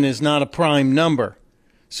 51 is not a prime number.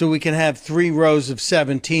 So we can have 3 rows of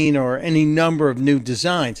 17 or any number of new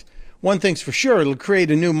designs. One thing's for sure, it'll create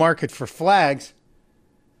a new market for flags.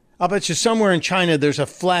 I'll bet you somewhere in China there's a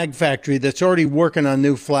flag factory that's already working on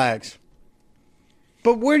new flags.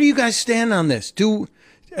 But where do you guys stand on this?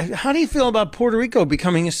 How do you feel about Puerto Rico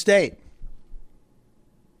becoming a state?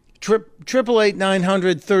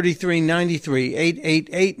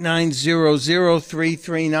 888-900-3393,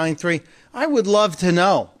 888-900-3393. I would love to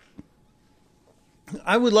know.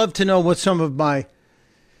 I would love to know what some of my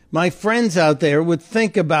friends out there would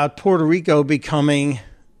think about Puerto Rico becoming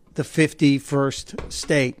the 51st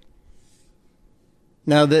state.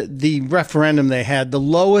 Now, the referendum they had, the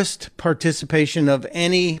lowest participation of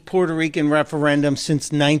any Puerto Rican referendum since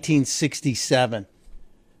 1967.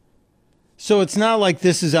 So it's not like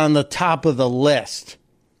this is on the top of the list.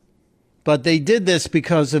 But they did this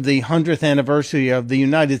because of the 100th anniversary of the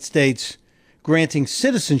United States granting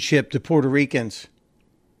citizenship to Puerto Ricans.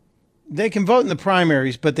 They can vote in the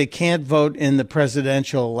primaries, but they can't vote in the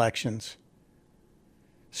presidential elections.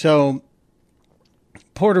 So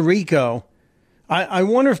Puerto Rico, I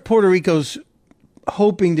wonder if Puerto Rico's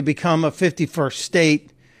hoping to become a 51st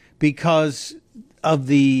state because of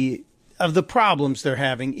the problems they're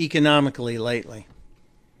having economically lately.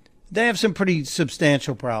 They have some pretty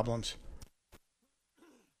substantial problems.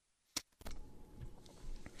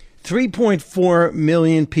 3.4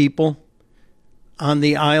 million people on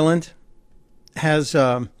the island has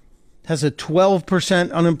a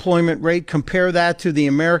 12% unemployment rate. Compare that to the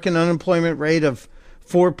American unemployment rate of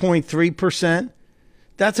 4.3%.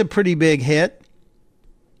 That's a pretty big hit.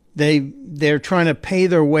 They're trying to pay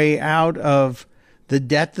their way out of the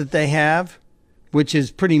debt that they have, which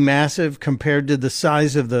is pretty massive compared to the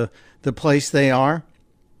size of the place they are.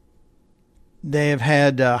 They have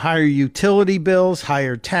had higher utility bills,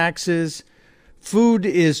 higher taxes. Food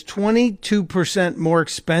is 22% more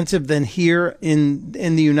expensive than here in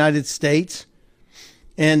the United States.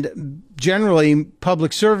 And generally,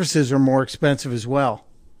 public services are more expensive as well.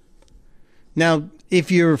 Now, if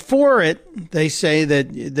you're for it, they say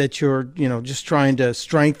that you're, just trying to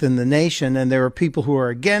strengthen the nation. And there are people who are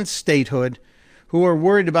against statehood who are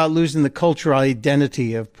worried about losing the cultural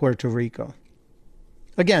identity of Puerto Rico.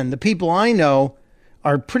 Again, the people I know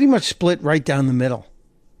are pretty much split right down the middle.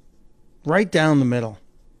 Right down the middle.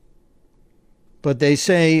 But they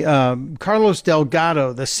say Carlos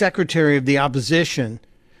Delgado, the secretary of the opposition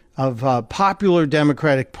of Popular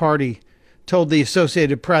Democratic Party, told the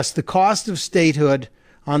Associated Press the cost of statehood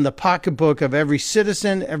on the pocketbook of every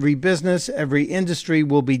citizen, every business, every industry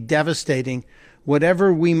will be devastating.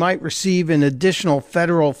 Whatever we might receive in additional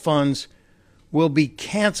federal funds will be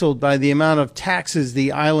canceled by the amount of taxes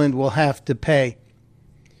the island will have to pay.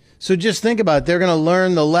 So just think about it. They're going to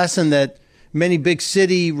learn the lesson that many big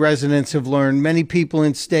city residents have learned, many people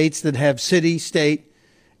in states that have city, state,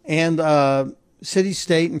 and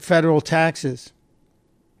federal taxes.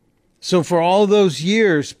 So for all those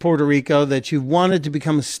years, Puerto Rico, that you've wanted to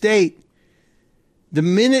become a state, the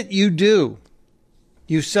minute you do,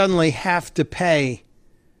 you suddenly have to pay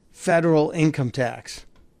federal income tax.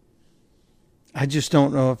 I just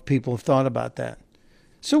don't know if people have thought about that.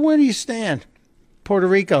 So where do you stand? Puerto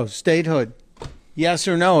Rico, statehood. Yes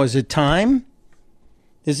or no? Is it time?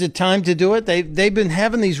 Is it time to do it? They've been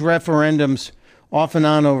having these referendums off and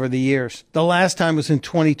on over the years. The last time was in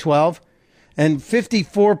 2012, and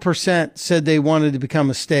 54% said they wanted to become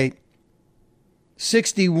a state.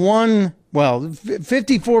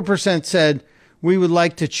 54% said we would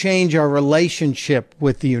like to change our relationship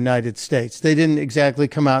with the United States. They didn't exactly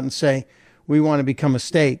come out and say we want to become a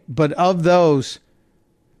state. But of those,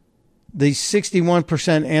 the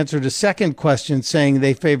 61% answered a second question saying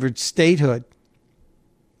they favored statehood.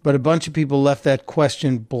 But a bunch of people left that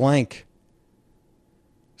question blank.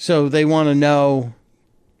 So they want to know,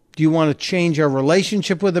 do you want to change our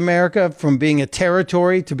relationship with America from being a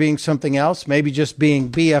territory to being something else? Maybe just being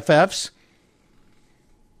BFFs?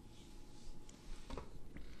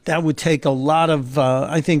 That would take a lot of,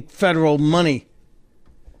 I think, federal money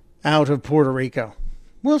out of Puerto Rico.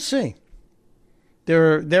 We'll see.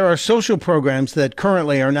 There are social programs that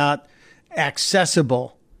currently are not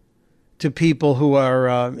accessible to people who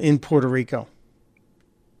are in Puerto Rico.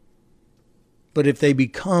 But if they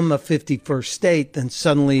become a 51st state, then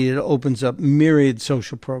suddenly it opens up myriad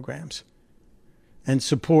social programs and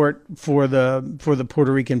support for the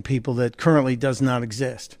Puerto Rican people that currently does not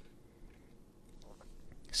exist.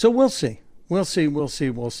 So we'll see. We'll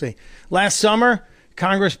see. Last summer,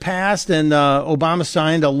 Congress passed and Obama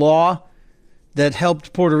signed a law that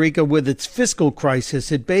helped Puerto Rico with its fiscal crisis.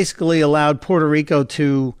 It basically allowed Puerto Rico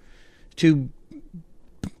to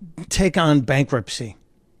take on bankruptcy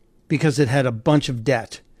because it had a bunch of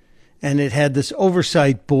debt. And it had this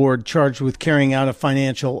oversight board charged with carrying out a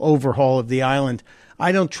financial overhaul of the island.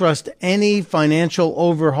 I don't trust any financial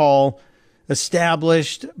overhaul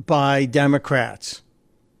established by Democrats.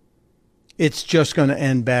 It's just going to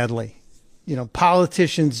end badly.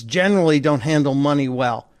 Politicians generally don't handle money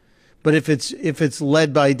well. But if it's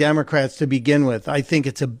led by Democrats to begin with, I think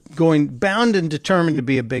it's bound and determined to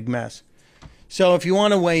be a big mess. So if you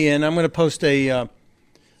want to weigh in, I'm going to post a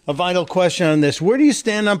vital question on this. Where do you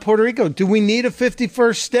stand on Puerto Rico? Do we need a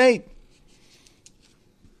 51st state?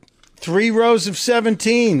 3 rows of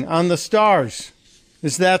 17 on the stars.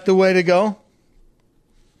 Is that the way to go?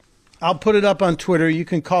 I'll put it up on Twitter. You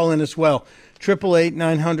can call in as well.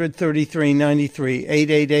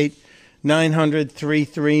 888-900-3393.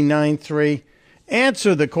 888-900-3393.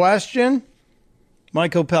 Answer the question.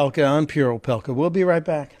 Mike Opelka on Pure Opelka. We'll be right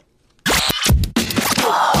back.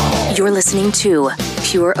 You're listening to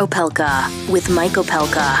Pure Opelka with Mike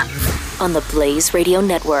Opelka on the Blaze Radio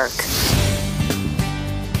Network.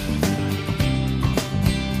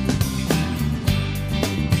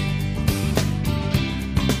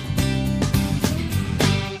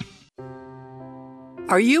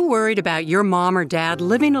 Are you worried about your mom or dad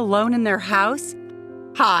living alone in their house?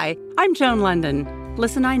 Hi, I'm Joan London.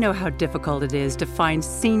 Listen, I know how difficult it is to find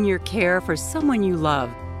senior care for someone you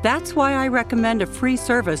love. That's why I recommend a free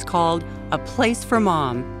service called A Place for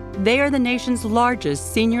Mom. They are the nation's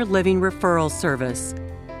largest senior living referral service.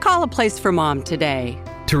 Call A Place for Mom today.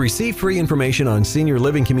 To receive free information on senior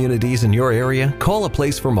living communities in your area, call A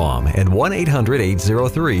Place for Mom at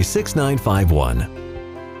 1-800-803-6951.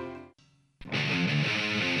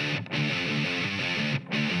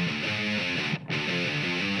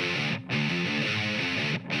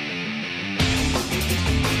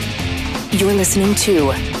 You're listening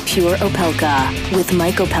to Pure Opelka with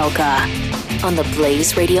Mike Opelka on the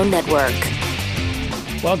Blaze Radio Network.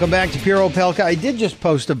 Welcome back to Pure Opelka. I did just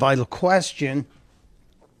post a vital question.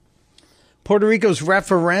 Puerto Rico's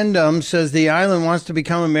referendum says the island wants to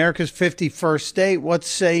become America's 51st state. What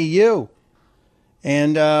say you?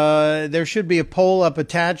 And there should be a poll up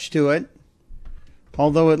attached to it,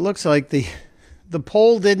 although it looks like the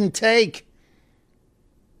poll didn't take.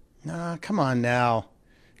 Come on now.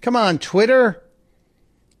 Come on, Twitter.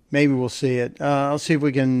 Maybe we'll see it. I'll see if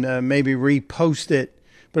we can maybe repost it.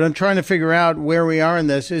 But I'm trying to figure out where we are in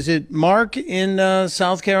this. Is it Mark in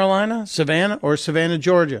South Carolina, Savannah, or Savannah,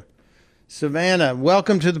 Georgia? Savannah,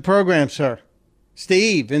 welcome to the program, sir.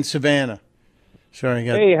 Steve in Savannah. Sorry,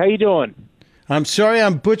 Hey, how you doing? I'm sorry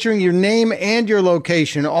I'm butchering your name and your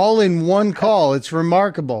location all in one call. It's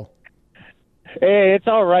remarkable. Hey, it's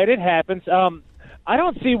all right. It happens. I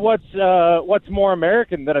don't see what's more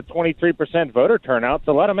American than a 23% voter turnout,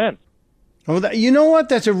 so let them in. Oh, you know what?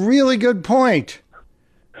 That's a really good point.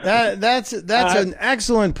 That's an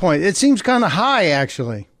excellent point. It seems kind of high,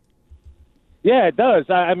 actually. Yeah, it does.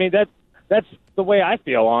 I mean, that's the way I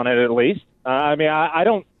feel on it, at least. I mean, I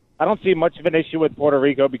don't see much of an issue with Puerto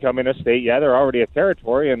Rico becoming a state. Yeah, they're already a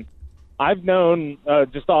territory, and I've known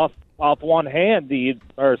just off one hand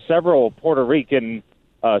several Puerto Rican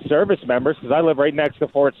service members because I live right next to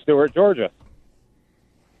Fort Stewart, Georgia.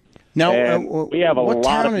 Now, we have a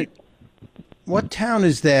lot of people. What town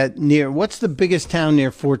is that near? What's the biggest town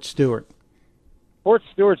near Fort Stewart? Fort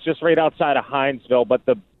Stewart's just right outside of Hinesville, but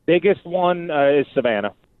the biggest one is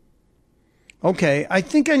Savannah. Okay, I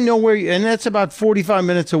think I know where and that's about 45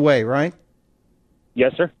 minutes away, right?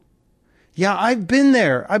 Yes, sir. Yeah, I've been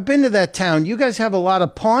there. I've been to that town. You guys have a lot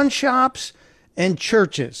of pawn shops and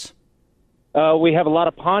churches. We have a lot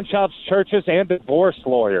of pawn shops, churches, and divorce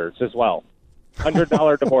lawyers as well.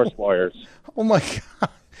 $100 divorce lawyers. Oh, my God.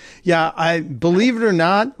 Yeah, I believe it or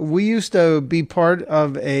not, we used to be part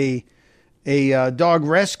of a dog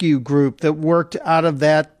rescue group that worked out of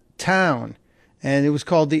that town, and it was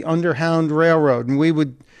called the Underhound Railroad. And we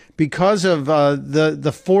would, because of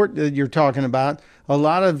the fort that you're talking about, a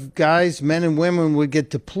lot of guys, men and women, would get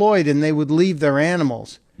deployed, and they would leave their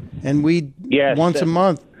animals. And we'd, once a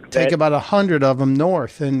month, take about 100 of them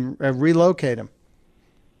north and relocate them.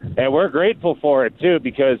 And we're grateful for it, too,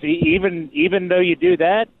 because even though you do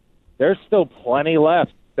that, there's still plenty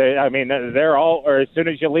left. They're all, or as soon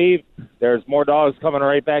as you leave, there's more dogs coming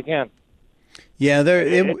right back in. Yeah,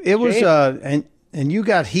 it was, and you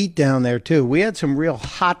got heat down there, too. We had some real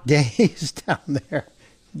hot days down there.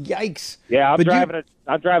 Yikes. Yeah, I'm driving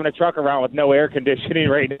a truck around with no air conditioning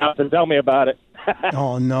right now, so tell me about it.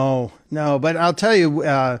 Oh, no. But I'll tell you,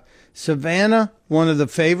 Savannah, one of the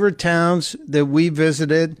favorite towns that we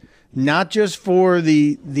visited, not just for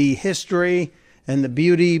the history and the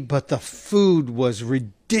beauty, but the food was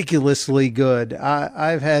ridiculously good.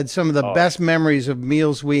 I've had some of the best memories of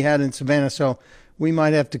meals we had in Savannah, so we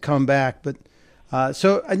might have to come back. But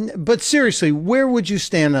seriously, where would you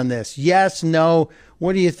stand on this? Yes, no?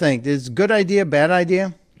 What do you think? Is it a good idea, bad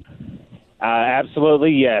idea?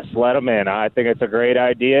 Absolutely, yes. Let them in. I think it's a great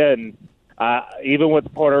idea, and even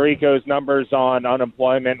with Puerto Rico's numbers on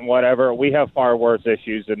unemployment and whatever, we have far worse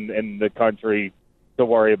issues in the country to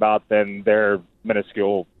worry about than their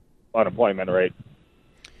minuscule unemployment rate.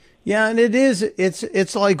 Yeah, and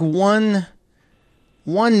it's like one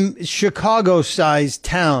Chicago-sized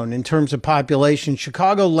town in terms of population.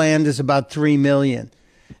 Chicagoland is about 3 million.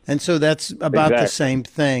 And so that's about the same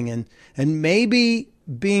thing. And maybe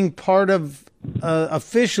being part of,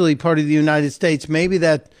 officially part of the United States, maybe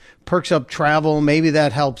that perks up travel. Maybe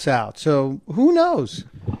that helps out. So who knows?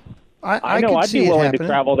 I know I'd be willing to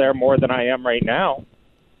travel there more than I am right now.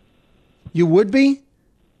 You would be?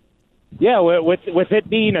 Yeah, with it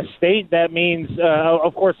being a state, that means,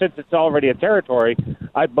 of course, since it's already a territory,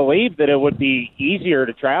 I believe that it would be easier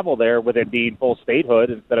to travel there with it being full statehood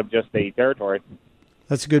instead of just a territory.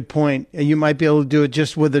 That's a good point. And you might be able to do it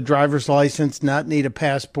just with a driver's license, not need a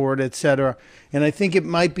passport, etc. And I think it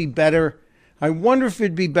might be better. I wonder if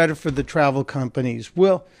it'd be better for the travel companies.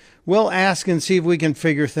 We'll ask and see if we can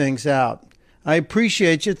figure things out. I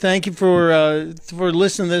appreciate you. Thank you for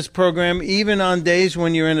listening to this program, even on days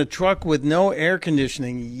when you're in a truck with no air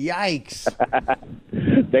conditioning. Yikes.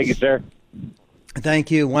 Thank you, sir.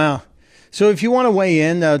 Thank you. Wow. So if you want to weigh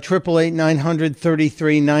in,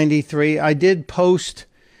 888-900-3393. I did post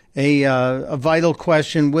a vital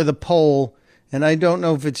question with a poll, and I don't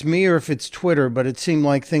know if it's me or if it's Twitter, but it seemed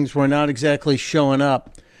like things were not exactly showing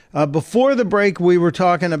up. Before the break, we were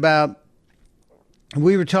talking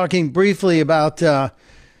briefly about the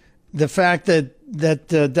fact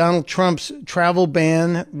that Donald Trump's travel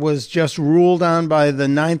ban was just ruled on by the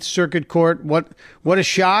Ninth Circuit Court. What a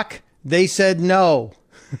shock! They said no,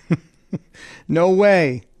 no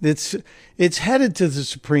way. It's headed to the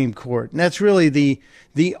Supreme Court, and that's really the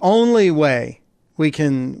only way we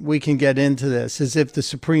can get into this is if the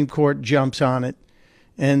Supreme Court jumps on it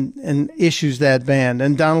and issues that ban.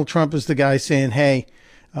 And Donald Trump is the guy saying, "Hey,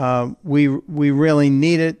 we really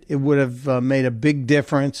need it. It would have made a big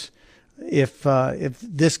difference if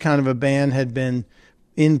this kind of a ban had been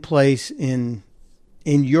in place in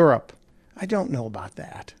Europe." I don't know about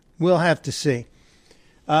that. We'll have to see.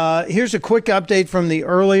 Here's a quick update from the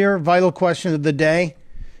earlier vital question of the day.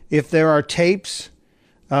 If there are tapes,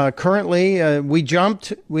 currently we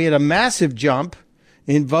had a massive jump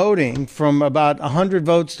in voting from about 100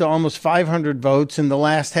 votes to almost 500 votes in the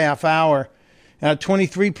last half hour.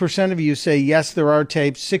 23% of you say yes, there are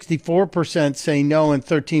tapes. 64% say no, and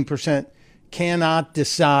 13% cannot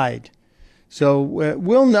decide. So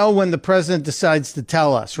we'll know when the president decides to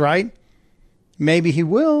tell us, right? Maybe he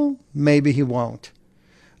will, maybe he won't.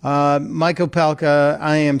 Mike Opelka,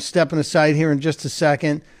 I am stepping aside here in just a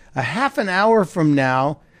second. A half an hour from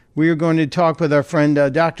now, we are going to talk with our friend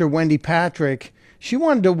Dr. Wendy Patrick. She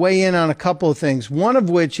wanted to weigh in on a couple of things, one of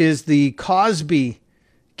which is the Cosby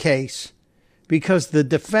case, because the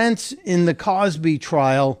defense in the Cosby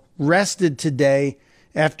trial rested today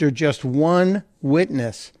after just one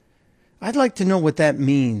witness. I'd like to know what that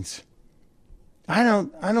means. I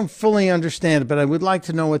don't fully understand it, but I would like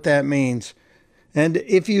to know what that means. And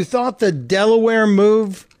if you thought the Delaware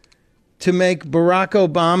move to make Barack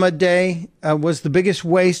Obama Day was the biggest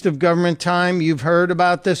waste of government time you've heard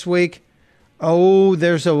about this week, oh,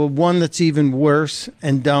 there's one that's even worse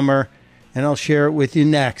and dumber, and I'll share it with you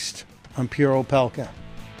next on Pure Opelka.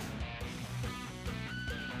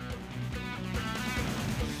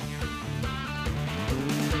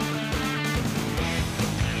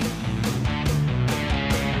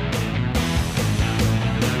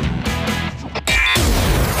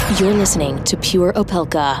 You're listening to Pure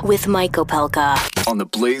Opelka with Mike Opelka on the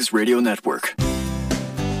Blaze Radio Network.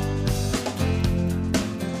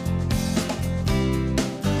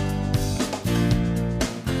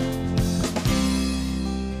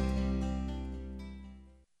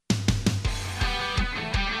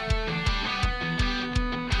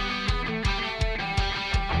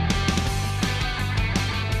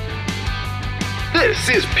 This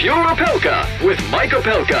is Pure Opelka with Mike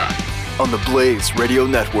Opelka on the Blaze Radio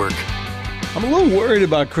Network. I'm a little worried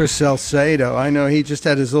about Chris Salcedo. I know he just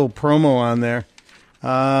had his little promo on there.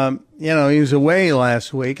 He was away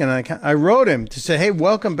last week, and I wrote him to say, hey,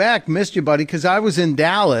 welcome back. Missed you, buddy, because I was in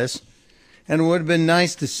Dallas, and it would have been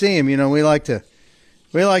nice to see him. You know, we like to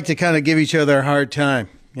kind of give each other a hard time,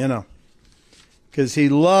 because he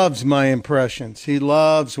loves my impressions. He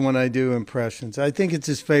loves when I do impressions. I think it's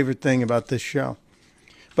his favorite thing about this show.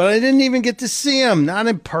 But I didn't even get to see him, not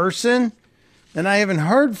in person, and I haven't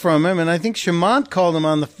heard from him, and I think Shamant called him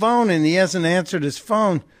on the phone, and he hasn't answered his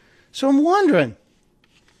phone. So I'm wondering,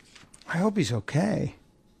 I hope he's okay.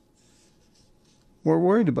 We're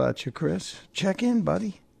worried about you, Chris. Check in,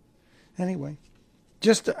 buddy. Anyway,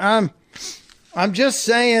 I'm just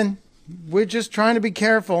saying, we're just trying to be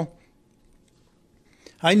careful.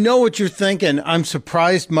 I know what you're thinking. I'm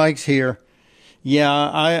surprised Mike's here. Yeah,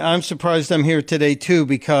 I'm surprised I'm here today, too,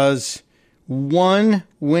 because one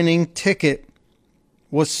winning ticket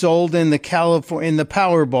was sold in the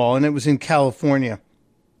Powerball, and it was in California.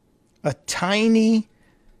 A tiny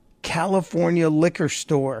California liquor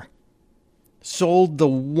store sold the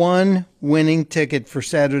one winning ticket for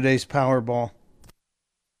Saturday's Powerball.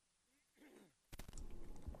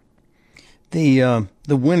 The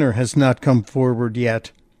winner has not come forward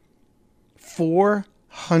yet.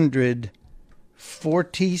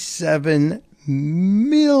 $447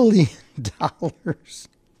 million.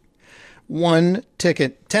 One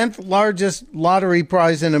ticket. 10th largest lottery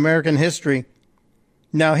prize in American history.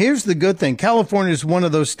 Now, here's the good thing. California is one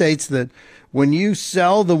of those states that when you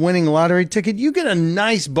sell the winning lottery ticket, you get a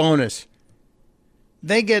nice bonus.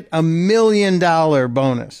 They get $1 million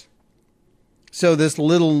bonus. So this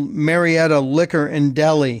little Marietta Liquor and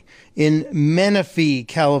Deli in Menifee,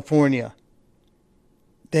 California,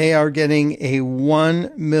 they are getting a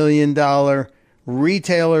 $1 million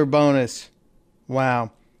retailer bonus.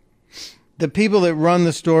 Wow. The people that run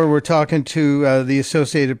the store were talking to the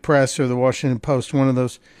Associated Press or the Washington Post, one of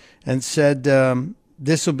those, and said,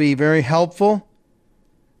 this will be very helpful.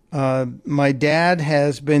 My dad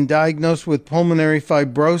has been diagnosed with pulmonary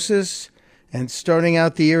fibrosis, and starting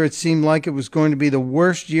out the year, it seemed like it was going to be the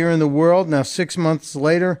worst year in the world. Now, 6 months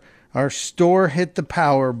later, our store hit the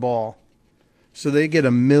Powerball. So they get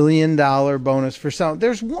 $1 million bonus for selling.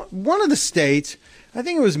 There's one of the states, I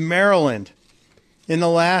think it was Maryland, in the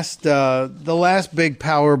last big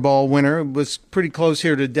Powerball winner. It was pretty close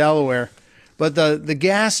here to Delaware. But the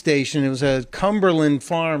gas station, it was at Cumberland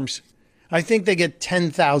Farms. I think they get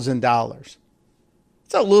 $10,000.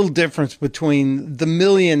 It's a little difference between the $1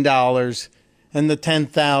 million and the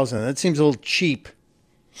 $10,000. That seems a little cheap.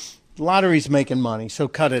 The lottery's making money, so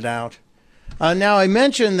cut it out. Now, I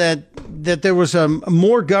mentioned that there was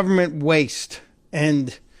more government waste,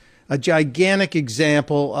 and a gigantic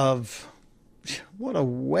example of what a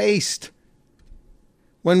waste.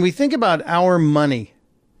 When we think about our money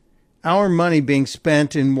being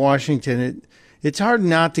spent in Washington, it's hard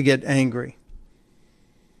not to get angry.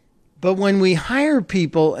 But when we hire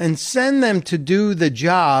people and send them to do the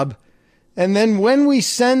job, and then when we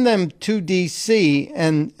send them to D.C.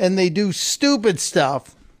 and they do stupid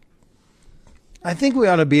stuff, I think we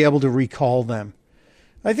ought to be able to recall them.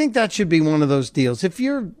 I think that should be one of those deals. If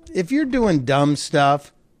you're doing dumb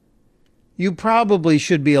stuff, you probably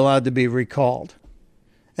should be allowed to be recalled.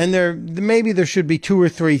 And maybe there should be 2 or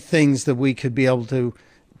 3 things that we could be able to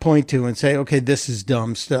point to and say, okay, this is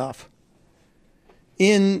dumb stuff.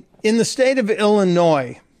 In the state of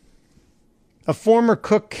Illinois, a former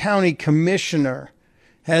Cook County commissioner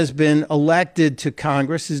has been elected to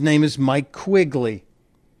Congress. His name is Mike Quigley.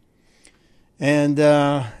 And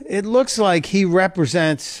it looks like he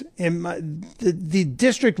represents the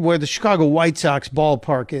district where the Chicago White Sox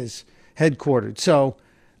ballpark is headquartered. So,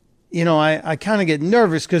 I kind of get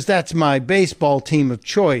nervous because that's my baseball team of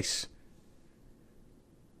choice.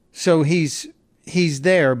 So he's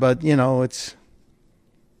there, but, it's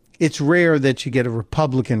rare that you get a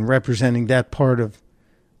Republican representing that part of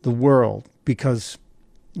the world because,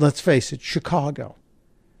 let's face it, Chicago.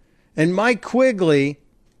 And Mike Quigley's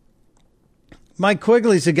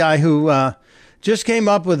a guy who just came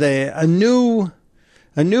up with a new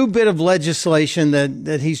bit of legislation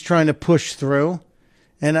that he's trying to push through.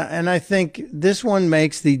 And I think this one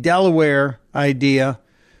makes the Delaware idea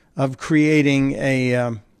of creating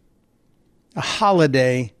a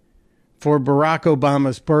holiday for Barack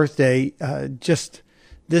Obama's birthday,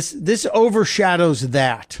 this overshadows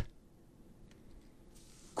that.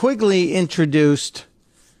 Quigley introduced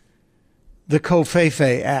the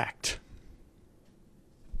Covfefe Act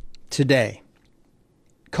today.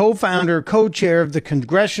 Co-founder, co-chair of the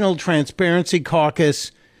Congressional Transparency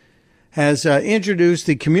Caucus has introduced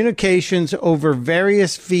the Communications Over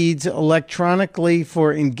Various Feeds Electronically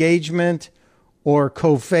for Engagement, or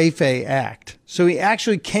Covfefe Act. So he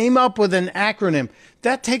actually came up with an acronym.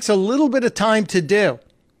 That takes a little bit of time to do.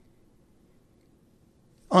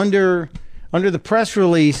 Under the press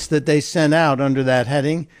release that they sent out under that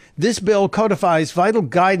heading, this bill codifies vital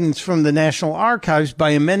guidance from the National Archives by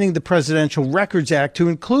amending the Presidential Records Act to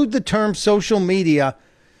include the term social media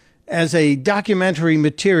as a documentary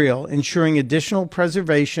material, ensuring additional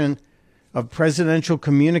preservation of presidential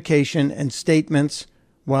communication and statements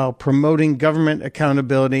while promoting government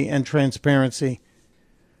accountability and transparency.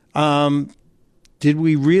 Do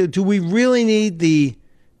we really need the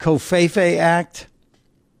Covfefe Act?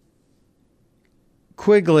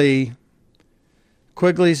 Quigley's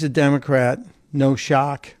a Democrat, no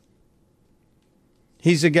shock.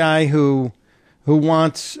 He's a guy who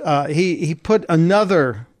wants, he put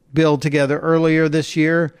another bill together earlier this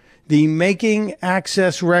year, the Making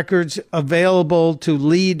Access Records Available to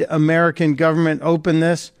Lead American Government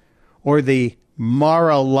Openness, or the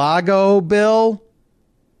Mar-a-Lago bill.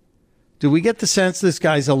 Do we get the sense this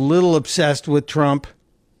guy's a little obsessed with Trump?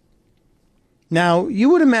 Now, you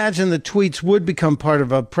would imagine the tweets would become part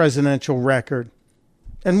of a presidential record.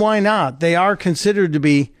 And why not? They are considered to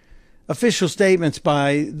be official statements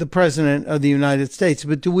by the President of the United States.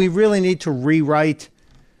 But do we really need to write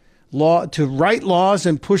laws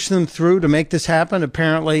and push them through to make this happen?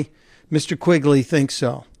 Apparently, Mr. Quigley thinks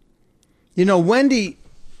so. You know, Wendy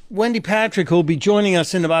Patrick, who will be joining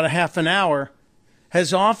us in about a half an hour,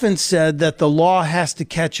 has often said that the law has to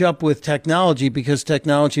catch up with technology because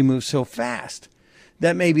technology moves so fast.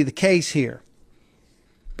 That may be the case here.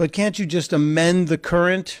 But can't you just amend the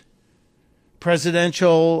current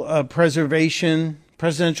Presidential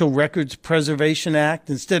Records Preservation Act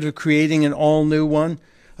instead of creating an all-new one?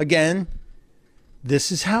 Again, this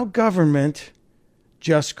is how government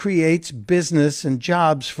just creates business and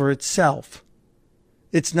jobs for itself.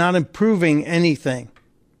 It's not improving anything.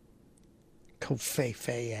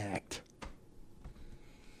 Covfefe Act.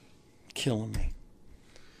 Killing me.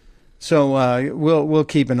 So we'll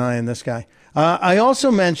keep an eye on this guy. I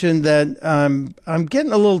also mentioned that I'm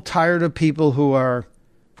getting a little tired of people who are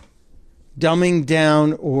dumbing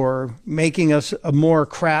down or making us a more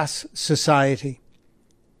crass society.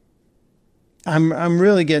 I'm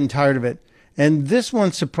really getting tired of it. And this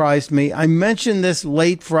one surprised me. I mentioned this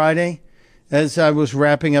late Friday as I was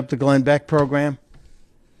wrapping up the Glenn Beck program.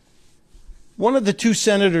 One of the two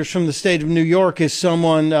senators from the state of New York is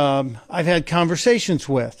someone I've had conversations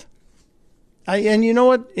with. And you know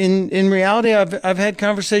what? In reality, I've had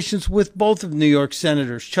conversations with both of New York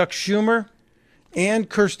senators, Chuck Schumer and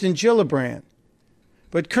Kirsten Gillibrand.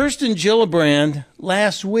 But Kirsten Gillibrand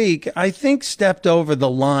last week, I think, stepped over the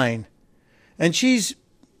line. And she's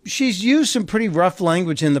used some pretty rough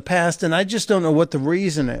language in the past, and I just don't know what the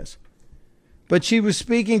reason is. But she was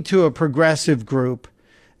speaking to a progressive group,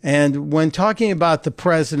 and when talking about the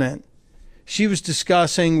president, she was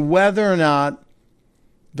discussing whether or not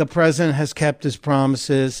the president has kept his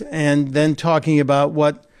promises, and then talking about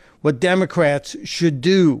what Democrats should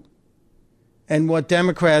do and what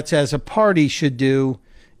Democrats as a party should do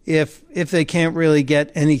if they can't really get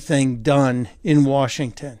anything done in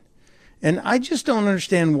Washington. And I just don't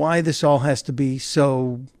understand why this all has to be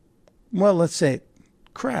so, well, let's say it,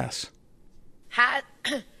 crass. Has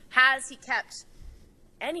he kept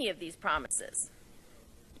any of these promises?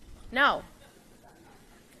 No.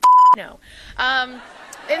 No.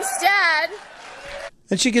 Instead.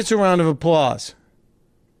 And she gets a round of applause.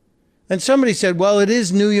 And somebody said, well, it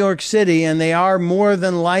is New York City, and they are more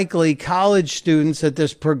than likely college students at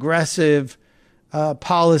this progressive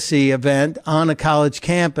policy event on a college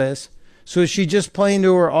campus. So is she just playing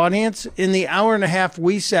to her audience? In the hour and a half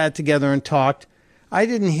we sat together and talked, I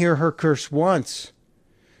didn't hear her curse once.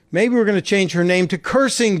 Maybe we're going to change her name to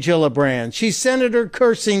Cursing Gillibrand. She's Senator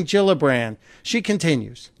Cursing Gillibrand. She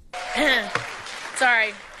continues.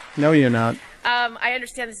 Sorry. No, you're not. I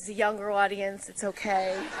understand this is a younger audience. It's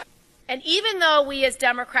okay. And even though we as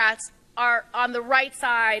Democrats are on the right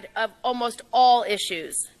side of almost all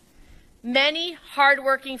issues, many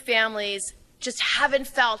hardworking families just haven't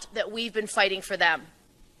felt that we've been fighting for them.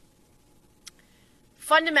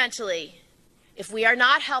 Fundamentally, if we are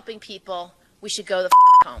not helping people, we should go the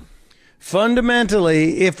home.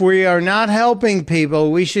 Fundamentally, if we are not helping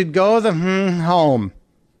people, we should go the home.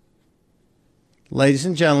 Ladies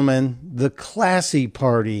and gentlemen, the classy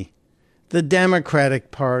party, the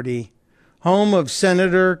Democratic Party, home of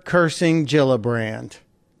Senator Cursing Gillibrand.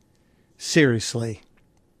 Seriously,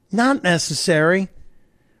 not necessary.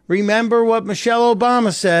 Remember what Michelle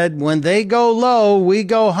Obama said, when they go low, we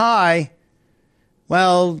go high.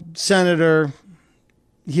 Well, Senator,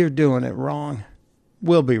 you're doing it wrong.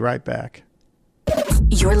 We'll be right back.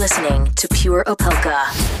 You're listening to Pure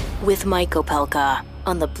Opelka with Mike Opelka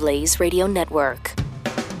on the Blaze Radio Network.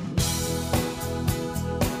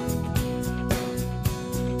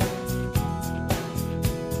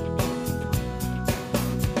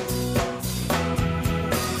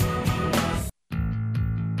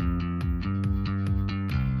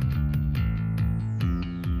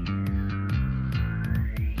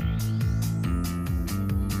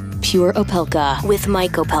 Pure Opelka with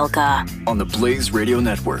Mike Opelka on the Blaze Radio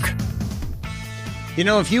Network. You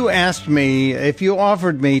know, if you offered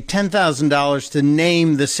me $10,000 to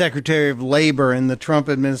name the Secretary of Labor in the Trump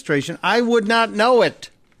administration, I would not know it.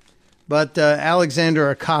 But Alexander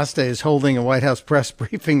Acosta is holding a White House press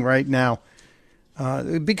briefing right now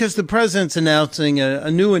because the president's announcing a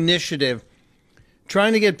new initiative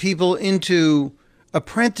trying to get people into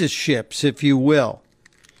apprenticeships, if you will.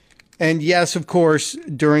 And yes, of course,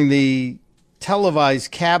 during the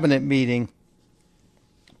televised cabinet meeting,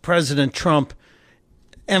 President Trump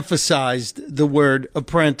emphasized the word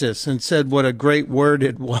apprentice and said what a great word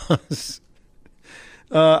it was.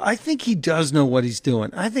 I think he does know what he's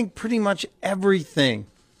doing. I think pretty much everything.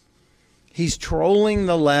 He's trolling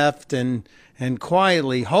the left and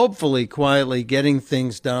quietly, hopefully quietly, getting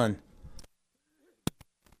things done.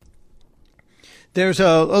 There's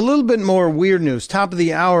a little bit more weird news. Top of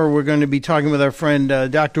the hour, we're going to be talking with our friend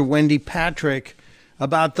Dr. Wendy Patrick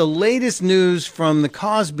about the latest news from the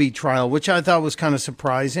Cosby trial, which I thought was kind of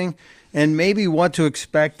surprising, and maybe what to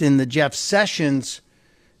expect in the Jeff Sessions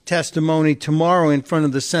testimony tomorrow in front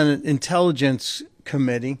of the Senate Intelligence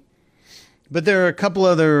Committee. But there are a couple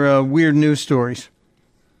other weird news stories.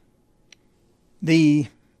 The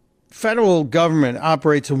federal government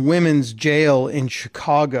operates a women's jail in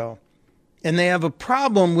Chicago, and they have a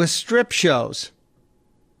problem with strip shows.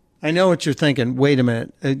 I know what you're thinking. Wait a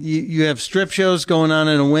minute. You have strip shows going on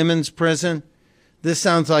in a women's prison? This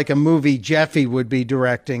sounds like a movie Jeffy would be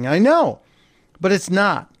directing. I know, but it's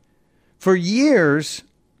not. For years,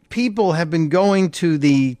 people have been going to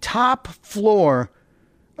the top floor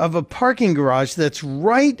of a parking garage that's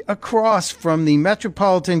right across from the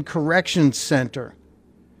Metropolitan Corrections Center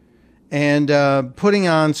and putting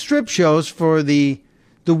on strip shows for the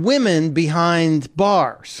women behind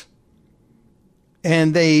bars.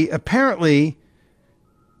 And they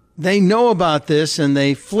know about this, and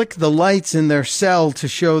they flick the lights in their cell to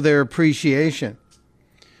show their appreciation.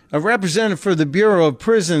 A representative for the Bureau of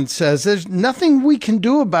Prisons says there's nothing we can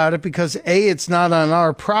do about it because, A, it's not on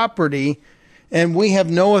our property, and we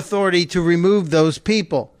have no authority to remove those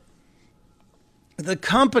people. The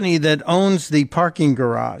company that owns the parking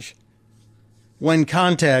garage, when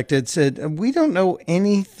contacted, said, we don't know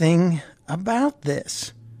anything about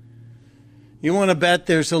this. You want to bet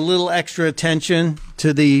there's a little extra attention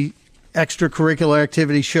to the extracurricular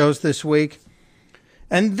activity shows this week?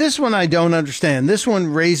 And this one I don't understand. This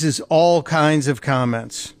one raises all kinds of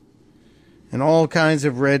comments and all kinds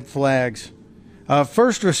of red flags.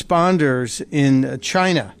 First responders in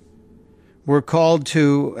China were called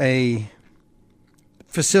to a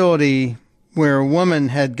facility where a woman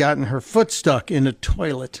had gotten her foot stuck in a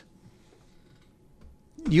toilet.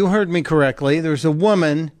 You heard me correctly. There's a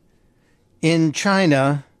woman in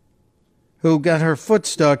China who got her foot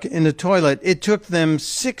stuck in a toilet. It took them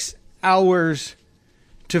 6 hours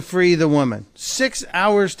to free the woman. 6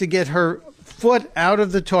 hours to get her foot out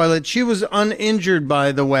of the toilet. She was uninjured,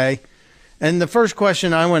 by the way. And the first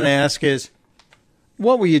question I want to ask is,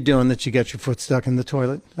 what were you doing that you got your foot stuck in the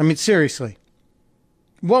toilet? I mean, seriously.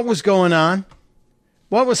 What was going on?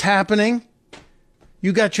 What was happening?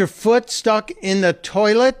 You got your foot stuck in the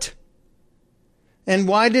toilet? And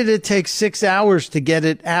why did it take 6 hours to get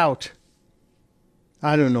it out?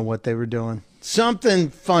 I don't know what they were doing. Something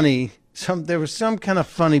funny. There was some kind of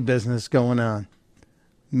funny business going on.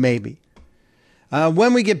 Maybe.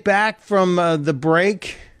 When we get back from the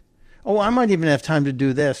break, I might even have time to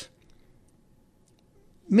do this.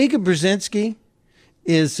 Mika Brzezinski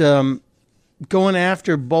is going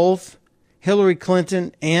after both Hillary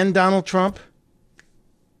Clinton and Donald Trump.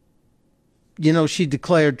 You know, she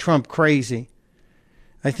declared Trump crazy.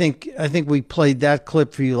 I think we played that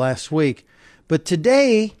clip for you last week. But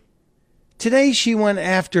today she went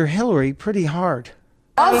after Hillary pretty hard.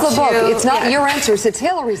 Of the book, it's not your answers, it's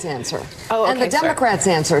Hillary's answer. And the Democrats'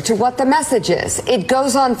 answer to what the message is. It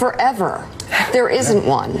goes on forever. There isn't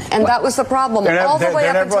one. And that was the problem all the way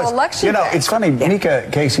up until election day. It's funny, Mika,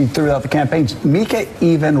 Casey, throughout the campaigns, Mika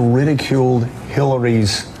even ridiculed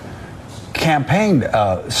Hillary's campaign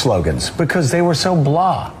slogans because they were so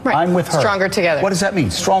blah. Right. I'm with her. Stronger together. What does that mean?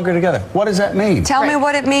 Stronger together. What does that mean? Tell me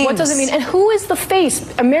what it means. What does it mean? And who is the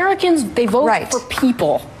face? Americans, they vote for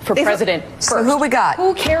people, for president first. So who we got?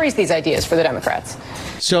 Who carries these ideas for the Democrats?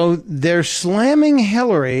 So they're slamming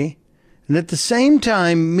Hillary, and at the same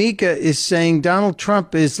time, Mika is saying Donald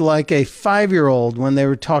Trump is like a 5-year-old when they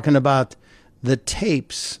were talking about the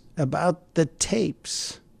tapes.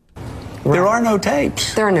 There are no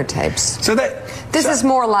tapes. There are no tapes. So this is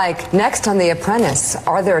more like next on The Apprentice.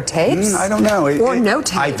 Are there tapes? I don't know. Or no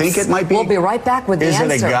tapes? I think it might be. We'll be right back with the answer.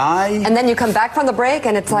 Is it a guy? And then you come back from the break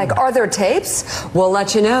and it's like, are there tapes? We'll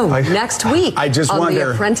let you know next week on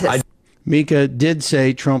The Apprentice. Mika did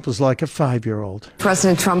say Trump was like a 5-year-old.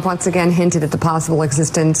 President Trump once again hinted at the possible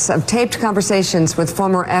existence of taped conversations with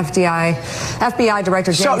former FBI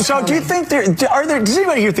Director James So do you think does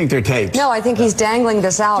anybody here think they're taped? No, I think he's dangling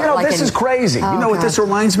this out. You know, this is crazy. You know what this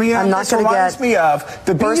reminds me of? I'm not going to get me of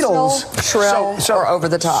the Beatles. Shrill, or over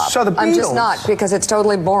the top. So the Beatles. I'm just not, because it's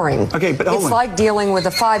totally boring. Okay, but hold it's on. like dealing with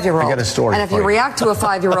a 5-year-old. I got a story And if for you you. react to a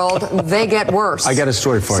 5-year-old, they get worse. I got a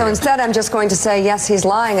story for you. So instead, I'm just going to say, yes, he's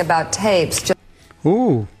lying about tapes.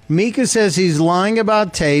 Ooh, Mika says he's lying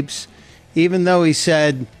about tapes, even though he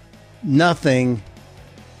said nothing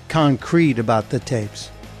concrete about the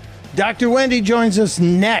tapes. Dr. Wendy joins us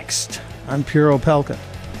next on Pure Opelka.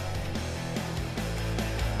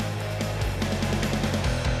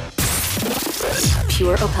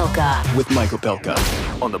 Pure Opelka. With Mike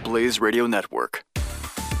Opelka on the Blaze Radio Network.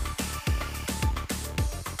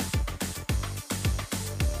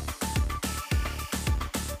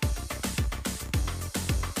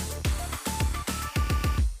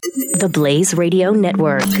 The Blaze Radio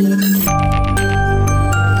Network.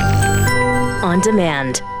 On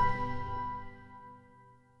demand.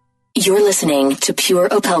 You're listening to Pure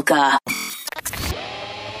Opelka.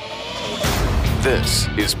 This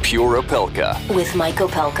is Pure Opelka. With Mike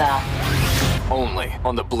Opelka. Only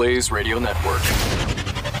on the Blaze Radio Network.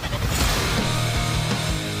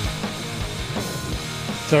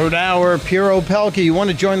 Third hour, Pure Opelka. You want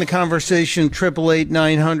to join the conversation?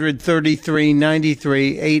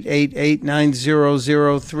 888-900-3393,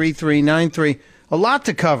 888-900-3393. A lot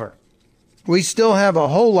to cover. We still have a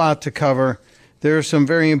whole lot to cover. There are some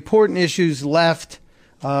very important issues left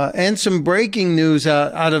and some breaking news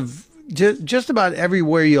out of just about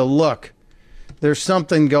everywhere you look. There's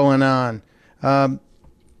something going on. I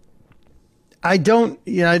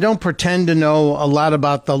don't pretend to know a lot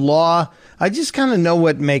about the law. I just kind of know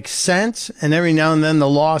what makes sense, and every now and then the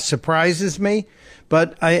law surprises me.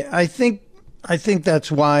 But I think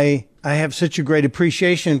that's why I have such a great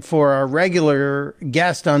appreciation for our regular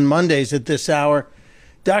guest on Mondays at this hour,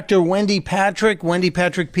 Dr. Wendy Patrick.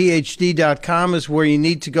 WendyPatrickPhD.com is where you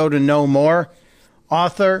need to go to know more.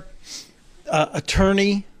 Author,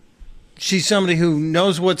 attorney. She's somebody who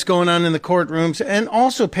knows what's going on in the courtrooms and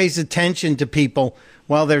also pays attention to people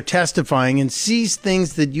while they're testifying and sees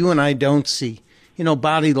things that you and I don't see,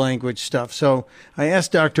 body language stuff. So I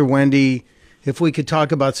asked Dr. Wendy if we could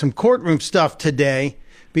talk about some courtroom stuff today,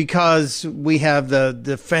 because we have the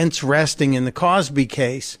defense resting in the Cosby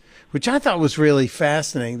case, which I thought was really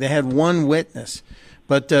fascinating. They had one witness.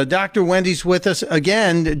 But Dr. Wendy's with us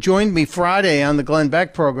again, joined me Friday on the Glenn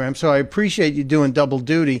Beck program, so I appreciate you doing double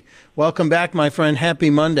duty. Welcome back, my friend. Happy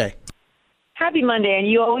Monday. Happy Monday, and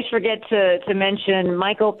you always forget to mention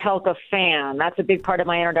Mike Opelka fan. That's a big part of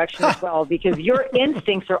my introduction as well, because your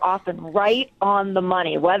instincts are often right on the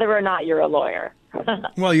money, whether or not you're a lawyer.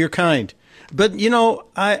 Well, you're kind. But,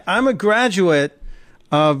 I'm a graduate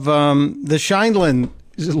of the Scheindlin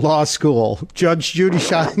Law School, Judge Judy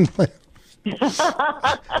Scheindlin.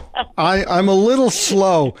 I'm a little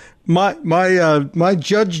slow. My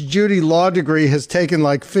Judge Judy law degree has taken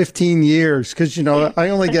like 15 years because, I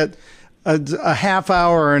only get a half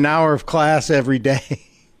hour or an hour of class every day.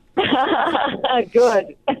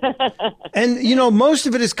 Good. And, most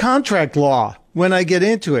of it is contract law when I get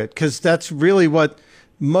into it, because that's really what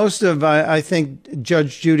most of, I think,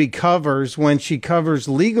 Judge Judy covers when she covers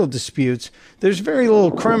legal disputes. There's very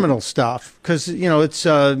little criminal stuff because, it's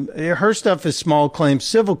her stuff is small claims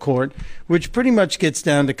civil court, which pretty much gets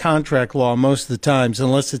down to contract law most of the times,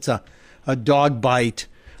 unless it's a dog bite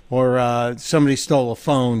or somebody stole a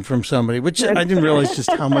phone from somebody, which I didn't realize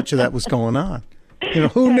just how much of that was going on.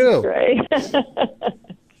 Who knew? Right.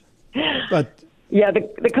 But yeah,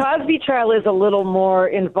 the Cosby trial is a little more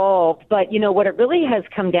involved, but what it really has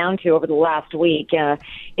come down to over the last week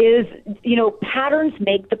is patterns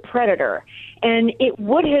make the predator. And it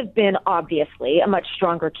would have been obviously a much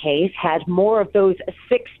stronger case had more of those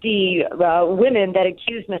 60 women that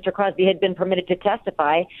accused Mr. Cosby had been permitted to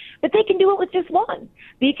testify, but they can do it with just one,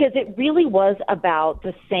 because it really was about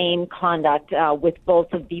the same conduct with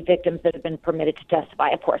both of the victims that have been permitted to testify.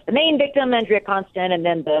 Of course, the main victim, Andrea Constant, and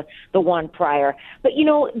then the one prior. But,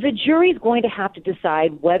 the jury's going to have to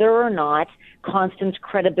decide whether or not Constant's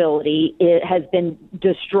credibility has been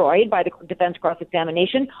destroyed by the defense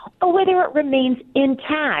cross-examination, or whether it remains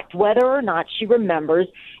intact, whether or not she remembers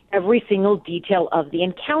every single detail of the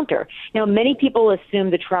encounter. Now, many people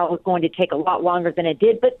assume the trial was going to take a lot longer than it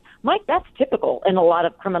did, but Mike, that's typical in a lot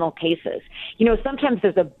of criminal cases. Sometimes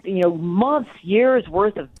there's months, years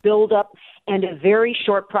worth of buildup and a very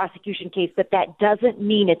short prosecution case, but that doesn't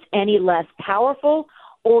mean it's any less powerful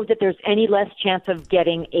or that there's any less chance of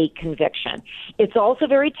getting a conviction. It's also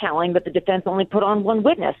very telling that the defense only put on one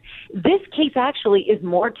witness. This case actually is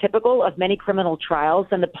more typical of many criminal trials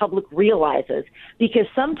than the public realizes, because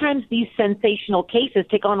sometimes these sensational cases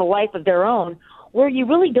take on a life of their own where you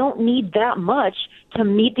really don't need that much to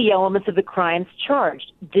meet the elements of the crimes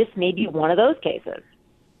charged. This may be one of those cases.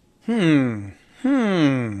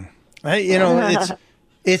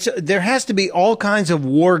 It's there has to be all kinds of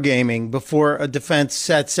wargaming before a defense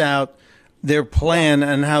sets out their plan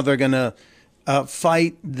and how they're going to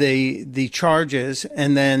fight the charges.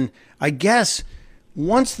 And then I guess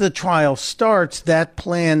once the trial starts, that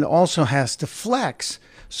plan also has to flex.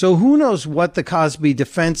 So who knows what the Cosby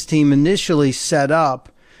defense team initially set up,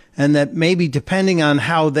 and that maybe depending on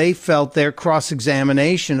how they felt their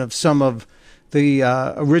cross-examination of some of the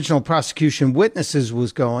original prosecution witnesses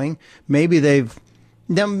was going, maybe they've...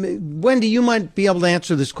 Now, Wendy, you might be able to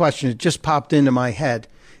answer this question. It just popped into my head.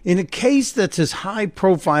 In a case that's as high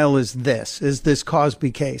profile as this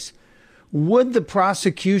Cosby case, would the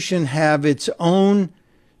prosecution have its own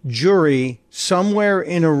jury somewhere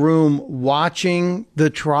in a room watching the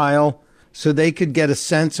trial so they could get a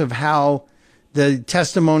sense of how the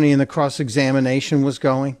testimony and the cross-examination was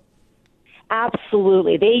going?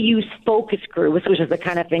 Absolutely. They use focus groups, which is the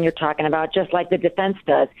kind of thing you're talking about, just like the defense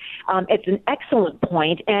does. It's an excellent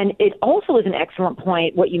point, and it also is an excellent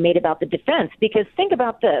point what you made about the defense, because think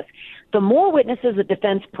about this. The more witnesses the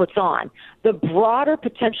defense puts on, the broader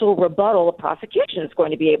potential rebuttal the prosecution is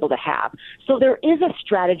going to be able to have. So there is a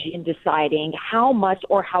strategy in deciding how much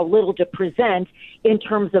or how little to present in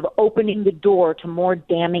terms of opening the door to more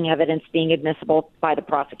damning evidence being admissible by the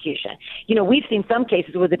prosecution. You know, we've seen some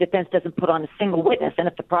cases where the defense doesn't put on a single witness, and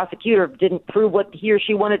if the prosecutor didn't prove what he or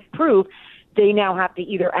she wanted to prove, they now have to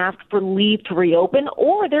either ask for leave to reopen,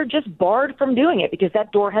 or they're just barred from doing it because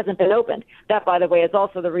that door hasn't been opened. That, by the way, is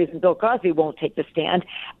also the reason Bill Cosby won't take the stand,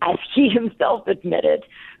 as he himself admitted.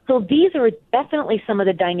 So these are definitely some of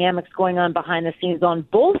the dynamics going on behind the scenes on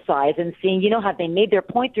both sides, and seeing, have they made their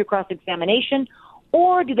point through cross-examination,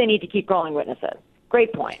 or do they need to keep calling witnesses?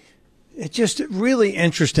 Great point. It's just really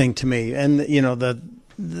interesting to me. And,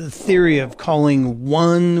 the theory of calling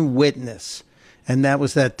one witness, and that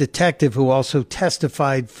was that detective who also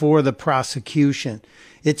testified for the prosecution.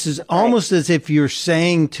 It's almost as if you're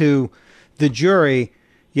saying to the jury,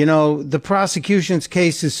 the prosecution's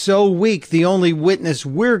case is so weak, the only witness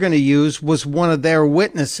we're going to use was one of their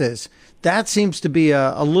witnesses. That seems to be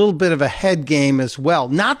a little bit of a head game as well.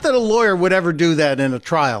 Not that a lawyer would ever do that in a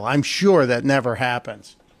trial. I'm sure that never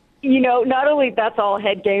happens. Not only that's all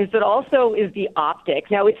head games, but also is the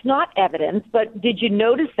optics. Now, it's not evidence, but did you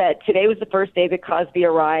notice that today was the first day that Cosby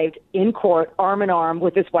arrived in court arm in arm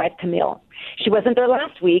with his wife, Camille? She wasn't there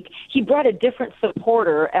last week. He brought a different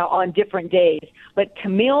supporter on different days, but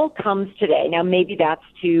Camille comes today. Now, maybe that's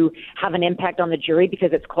to have an impact on the jury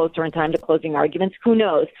because it's closer in time to closing arguments. Who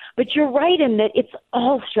knows? But you're right in that it's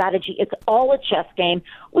all strategy. It's all a chess game,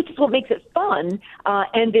 which is what makes it fun.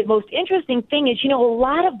 And the most interesting thing is, a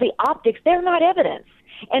lot of the optics, they're not evidence.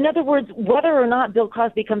 In other words, whether or not Bill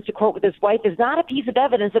Cosby comes to court with his wife is not a piece of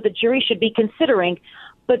evidence that the jury should be considering,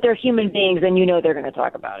 but they're human beings, and they're going to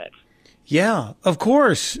talk about it. Yeah, of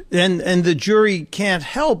course. And the jury can't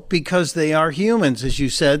help, because they are humans, as you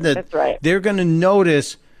said, That's right. They're going to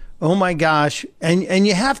notice, oh my gosh. And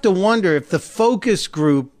you have to wonder if the focus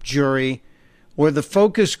group jury or the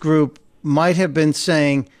focus group might have been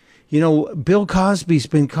saying, Bill Cosby's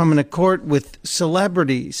been coming to court with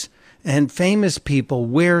celebrities and famous people.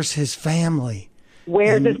 Where's his family?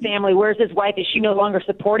 Where's his family? Where's his wife? Is she no longer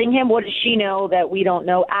supporting him? What does she know that we don't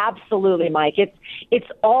know? Absolutely, Mike. It's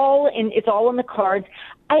all in the cards.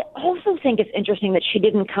 I also think it's interesting that she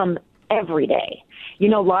didn't come every day.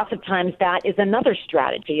 Lots of times that is another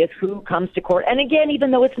strategy, is who comes to court. And again,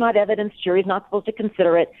 even though it's not evidence, jury's not supposed to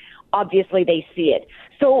consider it. Obviously, they see it.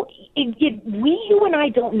 So you and I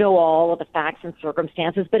don't know all of the facts and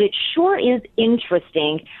circumstances, but it sure is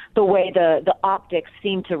interesting the way the optics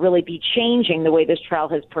seem to really be changing the way this trial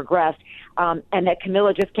has progressed, and that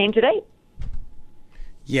Camilla just came today.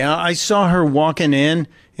 Yeah, I saw her walking in,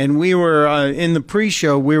 and we were in the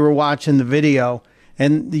pre-show. We were watching the video,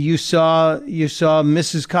 and you saw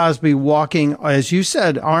Mrs. Cosby walking, as you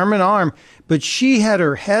said, arm in arm, but she had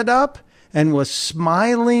her head up and was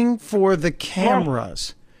smiling for the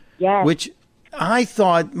cameras. Yes. Which I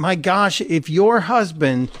thought, my gosh, if your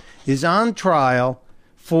husband is on trial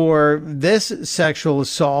for this sexual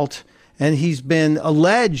assault, and he's been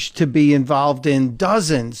alleged to be involved in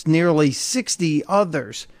dozens, nearly 60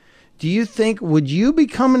 others, Do you think, would you be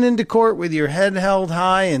coming into court with your head held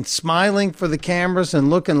high and smiling for the cameras and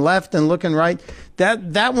looking left and looking right?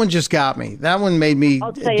 That one just got me. That one made me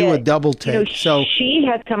do a double take. So she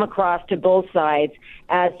has come across to both sides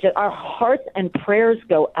as just, our hearts and prayers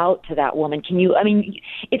go out to that woman.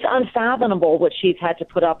 It's unfathomable what she's had to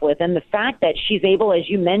put up with. And the fact that she's able, as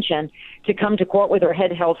you mentioned, to come to court with her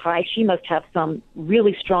head held high, she must have some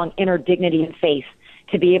really strong inner dignity and faith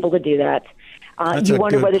to be able to do that. You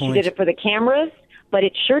wonder whether she did it for the cameras, but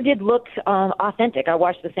it sure did look authentic. I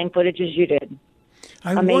watched the same footage as you did.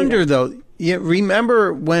 I wonder, though,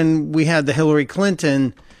 remember when we had the Hillary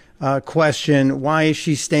Clinton question, why is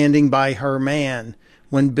she standing by her man,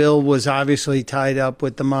 when Bill was obviously tied up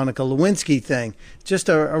with the Monica Lewinsky thing? Just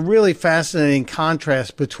a really fascinating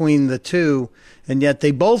contrast between the two, and yet they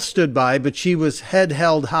both stood by, but she was head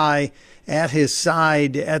held high at his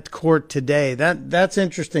side at court today. That's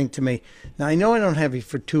interesting to me. Now, I know I don't have you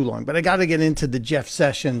for too long, but I got to get into the Jeff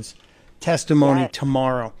Sessions testimony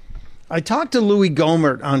tomorrow. I talked to Louis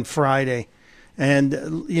Gohmert on Friday, and,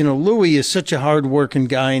 Louis is such a hard-working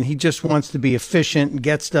guy, and he just wants to be efficient and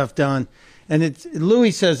get stuff done. And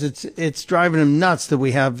Louis says it's driving him nuts that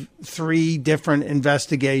we have 3 different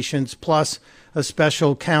investigations plus a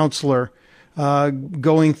special counselor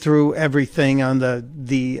going through everything on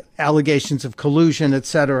the allegations of collusion, et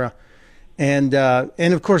cetera. And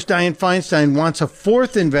of course, Dianne Feinstein wants a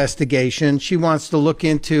 4th investigation. She wants to look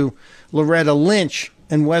into Loretta Lynch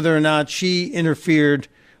and whether or not she interfered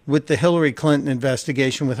with the Hillary Clinton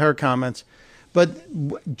investigation with her comments. But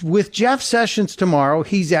with Jeff Sessions tomorrow,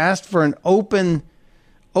 he's asked for an open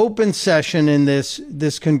session in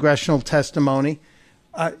this congressional testimony.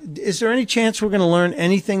 Is there any chance we're going to learn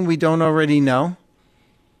anything we don't already know?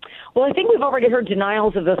 Well, I think we've already heard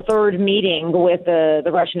denials of the 3rd meeting with the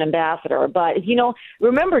Russian ambassador. But,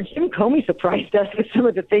 remember, Jim Comey surprised us with some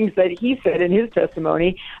of the things that he said in his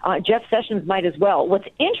testimony. Jeff Sessions might as well. What's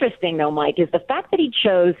interesting, though, Mike, is the fact that he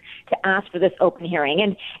chose to ask for this open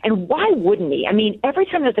hearing. And why wouldn't he? I mean, every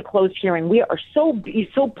time there's a closed hearing, we are so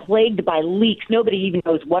plagued by leaks, nobody even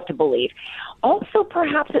knows what to believe. Also,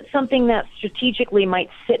 perhaps it's something that strategically might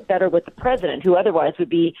sit better with the president, who otherwise would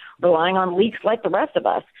be relying on leaks like the rest of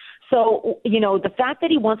us. So, the fact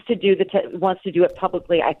that he wants to do it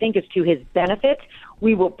publicly, I think, is to his benefit.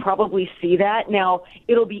 We will probably see that. Now,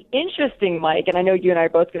 it'll be interesting, Mike, and I know you and I are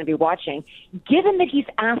both going to be watching. Given that he's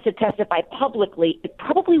asked to testify publicly, it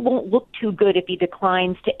probably won't look too good if he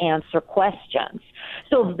declines to answer questions.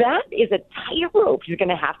 So that is a tightrope he's going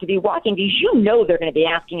to have to be walking, because they're going to be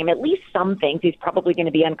asking him at least some things he's probably going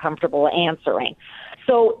to be uncomfortable answering.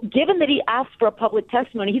 So given that he asked for a public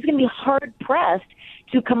testimony, he's going to be hard-pressed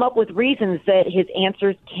to come up with reasons that his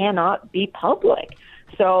answers cannot be public.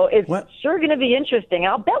 So it's sure going to be interesting.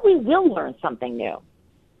 I'll bet we will learn something new.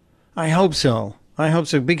 I hope so.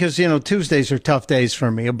 Because, Tuesdays are tough days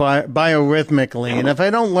for me, biorhythmically. And if I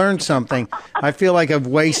don't learn something, I feel like I've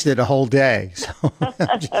wasted a whole day. So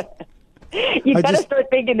you got to start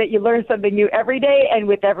thinking that you learn something new every day and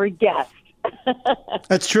with every guest.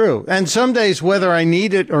 That's true. And some days, whether I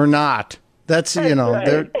need it or not, that's right.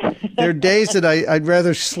 There are days that I'd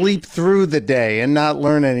rather sleep through the day and not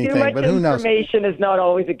learn anything. Too much but who knows? Information is not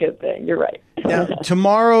always a good thing. You're right. Now,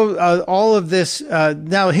 tomorrow, all of this.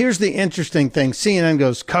 Now, here's the interesting thing. CNN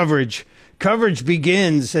goes, coverage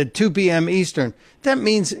begins at 2 p.m. Eastern. That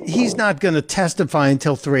means he's not going to testify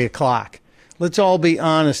until 3 o'clock. Let's all be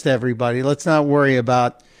honest, everybody. Let's not worry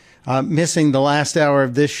about missing the last hour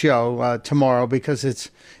of this show tomorrow, because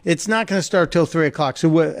it's not going to start till 3 o'clock.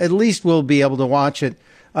 So at least we'll be able to watch it.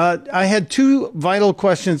 I had 2 vital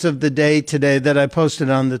questions of the day today that I posted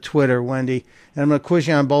on the Twitter, Wendy, and I'm going to quiz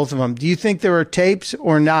you on both of them. Do you think there are tapes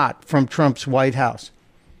or not from Trump's White House?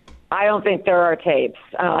 I don't think there are tapes.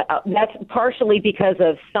 That's partially because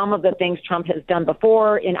of some of the things Trump has done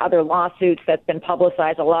before in other lawsuits that's been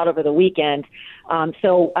publicized a lot over the weekend.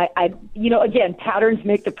 So again, patterns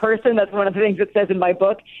make the person. That's one of the things it says in my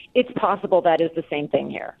book. It's possible that is the same thing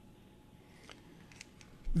here.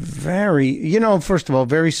 First of all,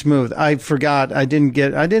 very smooth. I forgot. I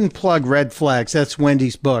didn't plug Red Flags. That's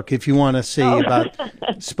Wendy's book. If you want to see about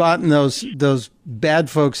spotting those bad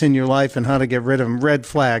folks in your life and how to get rid of them. Red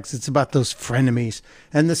Flags. It's about those frenemies.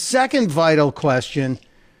 And the second vital question,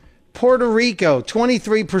 Puerto Rico,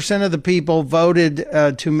 23% of the people voted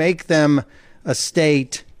to make them a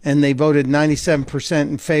state, and they voted 97%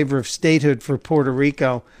 in favor of statehood for Puerto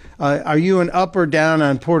Rico. Are you an up or down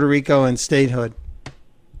on Puerto Rico and statehood?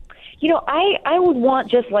 I would want,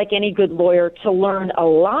 just like any good lawyer, to learn a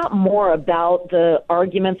lot more about the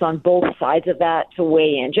arguments on both sides of that to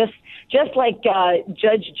weigh in. Just like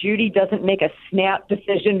Judge Judy doesn't make a snap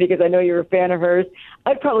decision, because I know you're a fan of hers,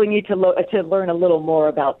 I'd probably need to learn a little more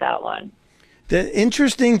about that one. The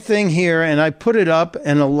interesting thing here, and I put it up,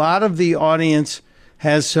 and a lot of the audience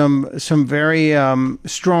has some very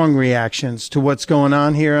strong reactions to what's going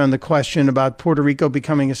on here on the question about Puerto Rico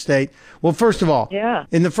becoming a state. Well, first of all,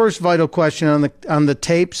 in the first vital question on the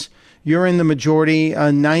tapes, you're in the majority.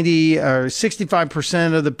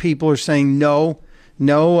 65% of the people are saying no.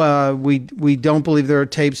 We don't believe there are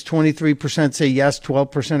tapes. 23% say yes.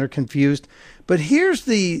 12% are confused. But here's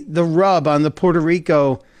the rub on the Puerto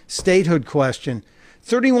Rico statehood question.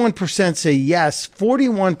 31% say yes.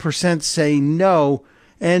 41% say no.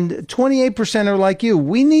 And 28% are like you.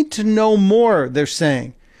 We need to know more, they're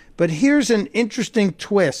saying. But here's an interesting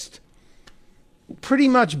twist. Pretty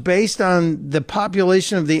much based on the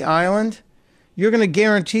population of the island, you're going to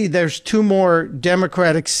guarantee there's 2 more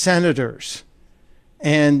Democratic senators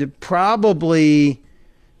and probably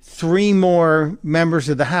 3 more members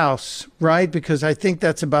of the House, right? Because I think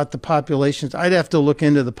that's about the populations. I'd have to look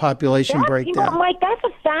into the population breakdown. Mike, that's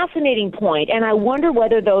a fascinating point, and I wonder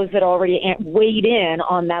whether those that already weighed in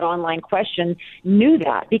on that online question knew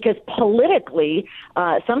that, because politically,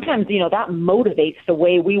 sometimes, that motivates the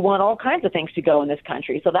way we want all kinds of things to go in this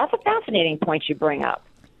country. So that's a fascinating point you bring up.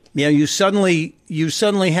 Yeah, you suddenly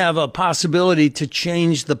have a possibility to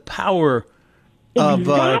change the power of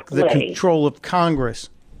the control of Congress.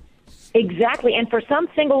 Exactly. And for some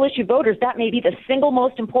single-issue voters, that may be the single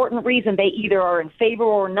most important reason they either are in favor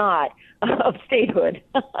or not of statehood.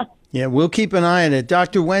 Yeah, we'll keep an eye on it.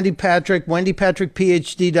 Dr. Wendy Patrick,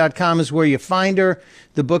 wendypatrickphd.com is where you find her.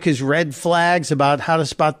 The book is Red Flags, about how to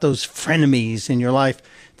spot those frenemies in your life.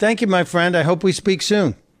 Thank you, my friend. I hope we speak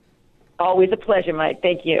soon. Always a pleasure, Mike.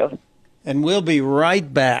 Thank you. And we'll be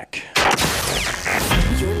right back.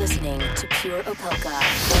 You're listening to Pure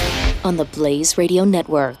Opelka on the Blaze Radio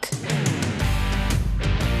Network.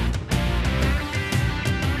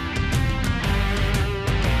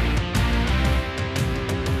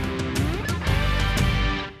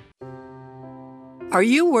 Are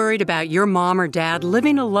you worried about your mom or dad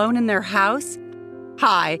living alone in their house?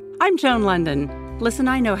 Hi, I'm Joan London. Listen,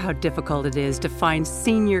 I know how difficult it is to find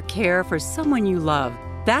senior care for someone you love.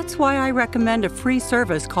 That's why I recommend a free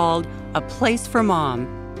service called A Place for Mom.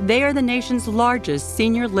 They are the nation's largest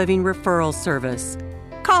senior living referral service.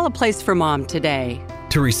 Call A Place for Mom today.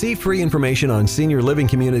 To receive free information on senior living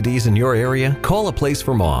communities in your area, call A Place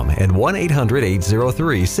for Mom at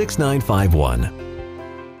 1-800-803-6951.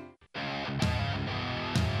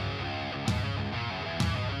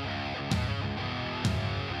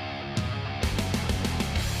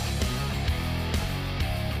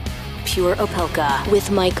 Pure Opelka with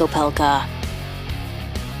Mike Opelka.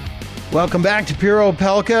 Welcome back to Pure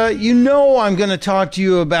Opelka. You know I'm going to talk to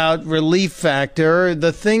you about Relief Factor,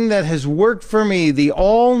 the thing that has worked for me, the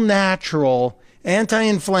all-natural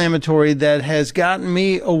anti-inflammatory that has gotten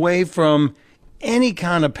me away from any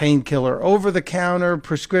kind of painkiller, over-the-counter,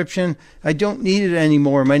 prescription. I don't need it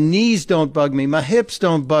anymore. My knees don't bug me. My hips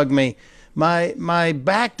don't bug me. My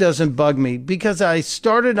back doesn't bug me, because I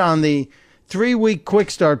started on the 3-week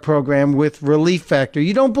quick start program with Relief Factor.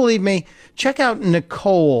 You don't believe me? Check out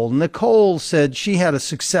Nicole. Nicole said she had a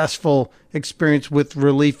successful experience with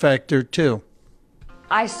Relief Factor too.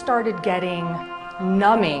 I started getting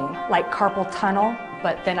numbing, like carpal tunnel,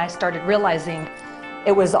 but then I started realizing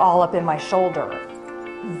it was all up in my shoulder.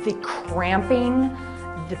 The cramping,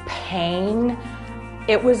 the pain,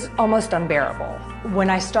 it was almost unbearable. When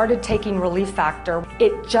I started taking Relief Factor,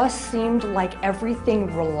 it just seemed like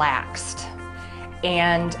everything relaxed.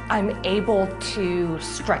 And I'm able to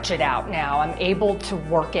stretch it out now. I'm able to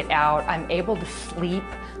work it out. I'm able to sleep.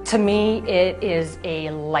 To me, it is a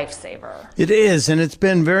lifesaver. It is, and it's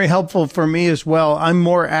been very helpful for me as well. I'm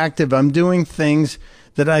more active. I'm doing things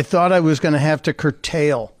that I thought I was going to have to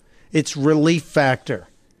curtail. It's Relief Factor.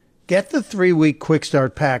 Get the 3-week quick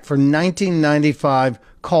start pack for $19.95.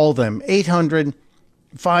 Call them,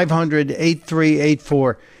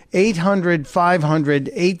 800-500-8384,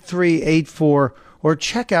 800-500-8384, or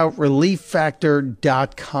check out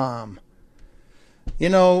relieffactor.com. You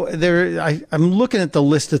know, I'm looking at the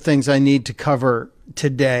list of things I need to cover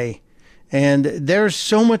today, and there's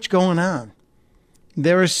so much going on.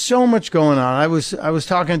 There is so much going on. I was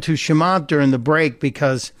talking to Shamant during the break,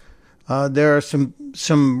 because there are some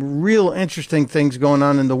real interesting things going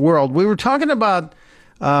on in the world. We were talking about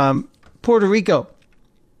Puerto Rico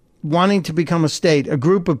wanting to become a state, a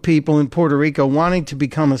group of people in Puerto Rico wanting to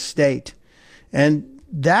become a state. And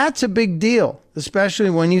that's a big deal, especially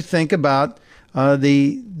when you think about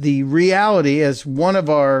the reality, as one of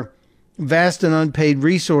our vast and unpaid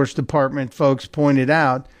resource department folks pointed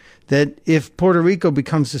out, that if Puerto Rico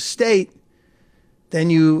becomes a state, then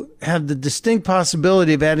you have the distinct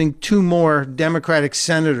possibility of adding 2 more Democratic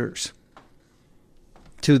senators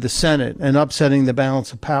to the Senate and upsetting the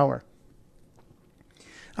balance of power.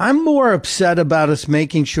 I'm more upset about us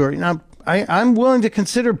making sure, I'm willing to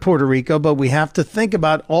consider Puerto Rico, but we have to think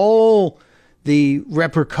about all the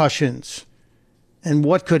repercussions and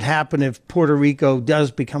what could happen if Puerto Rico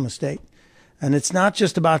does become a state. And it's not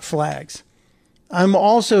just about flags. I'm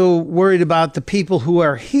also worried about the people who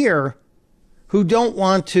are here who don't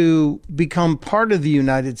want to become part of the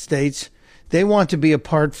United States. They want to be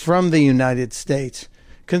apart from the United States.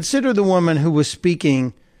 Consider the woman who was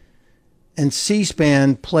speaking, and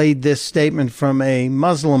C-SPAN played this statement from a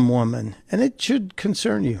Muslim woman, and it should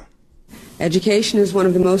concern you. Education is one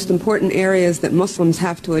of the most important areas that Muslims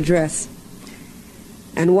have to address.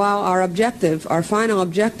 And while our objective, our final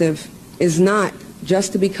objective, is not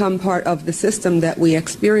just to become part of the system that we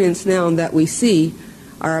experience now and that we see,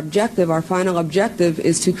 our objective, our final objective,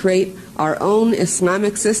 is to create our own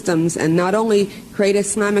Islamic systems, and not only create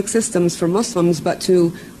Islamic systems for Muslims, but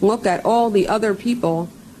to look at all the other people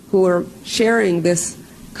who are sharing this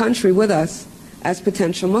country with us as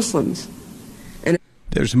potential Muslims. And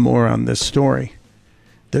there's more on this story.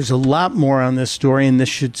 There's a lot more on this story, and this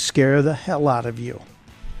should scare the hell out of you.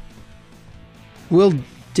 We'll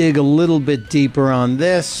dig a little bit deeper on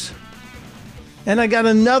this. And I got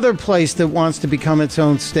another place that wants to become its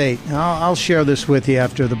own state. I'll share this with you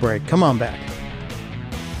after the break. Come on back.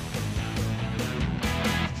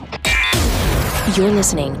 You're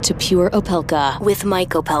listening to Pure Opelka with Mike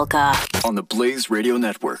Opelka on the Blaze Radio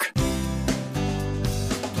Network.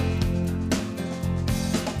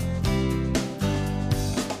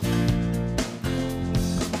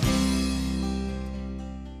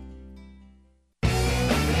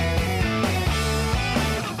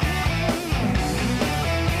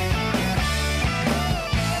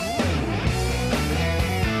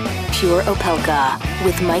 Pure Opelka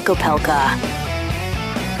with Mike Opelka.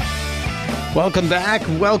 Welcome back.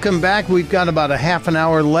 Welcome back. We've got about a half an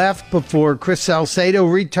hour left before Chris Salcedo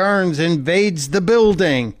returns, invades the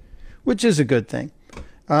building, which is a good thing.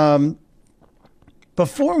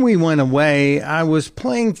 Before we went away, I was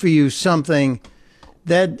playing for you something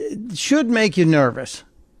that should make you nervous.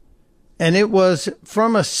 And it was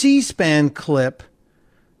from a C-SPAN clip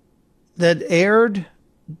that aired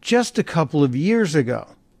just a couple of years ago.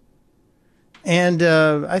 And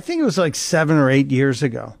I think it was like 7 or 8 years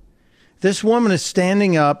ago. This woman is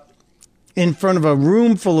standing up in front of a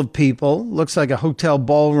room full of people, looks like a hotel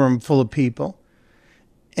ballroom full of people,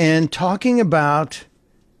 and talking about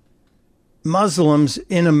Muslims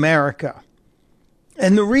in America.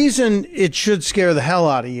 And the reason it should scare the hell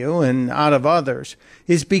out of you and out of others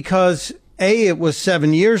is because, A, it was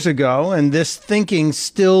 7 years ago, and this thinking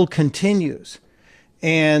still continues.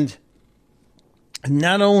 And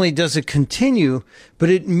not only does it continue, but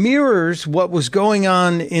it mirrors what was going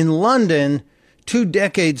on in London 2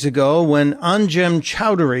 decades ago when Anjem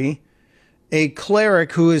Chowdhury, a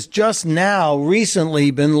cleric who has just now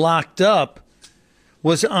recently been locked up,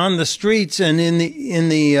 was on the streets and in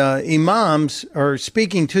the imams, or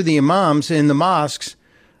speaking to the imams in the mosques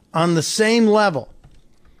on the same level,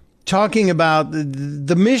 talking about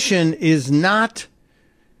the mission is not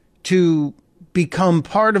to become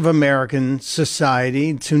part of American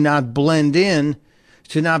society, to not blend in,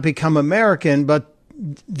 to not become American, but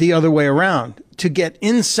the other way around, to get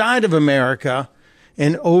inside of America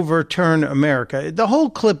and overturn America. The whole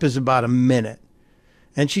clip is about a minute.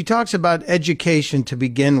 And she talks about education to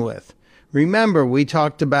begin with. Remember, we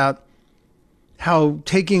talked about how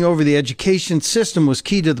taking over the education system was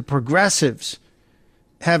key to the progressives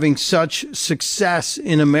having such success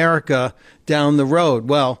in America down the road.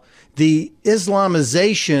 Well, the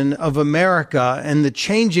Islamization of America and the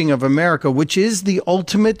changing of America, which is the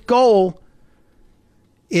ultimate goal,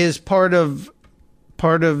 is part of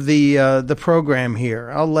the program here.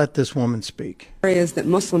 I'll let this woman speak. Areas that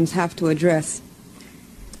Muslims have to address.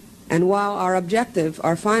 And while our objective,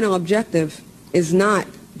 our final objective, is not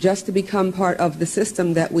just to become part of the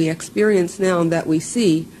system that we experience now and that we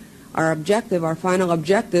see, our objective, our final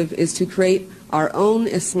objective, is to create our own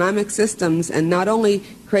Islamic systems, and not only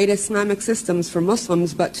create Islamic systems for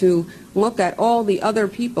Muslims, but to look at all the other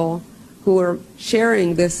people who are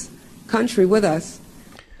sharing this country with us.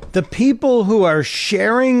 The people who are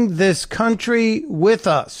sharing this country with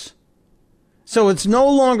us. So it's no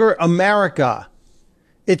longer America.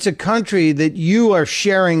 It's a country that you are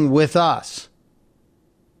sharing with us.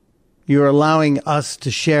 You're allowing us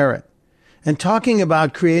to share it. And talking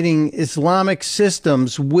about creating Islamic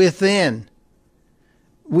systems within.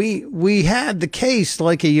 We had the case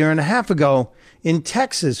like a year and a half ago in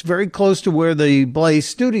Texas, very close to where the Blaze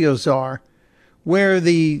Studios are, where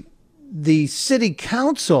the city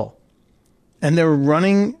council, and they're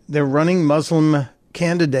running Muslim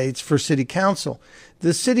candidates for city council.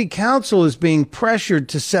 The city council is being pressured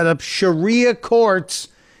to set up Sharia courts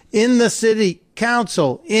in the city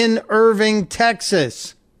council in Irving,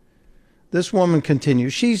 Texas. This woman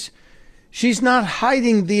continues. She's not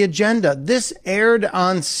hiding the agenda. This aired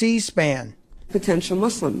on C-SPAN. Potential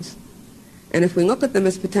Muslims. And if we look at them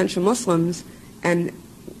as potential Muslims and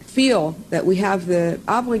feel that we have the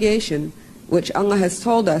obligation, which Allah has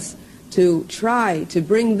told us, to try to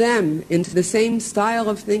bring them into the same style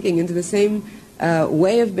of thinking, into the same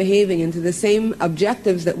way of behaving, into the same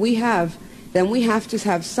objectives that we have, then we have to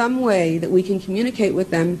have some way that we can communicate with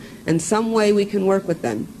them and some way we can work with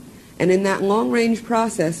them. And in that long-range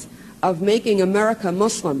process of making America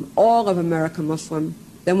Muslim, all of America Muslim,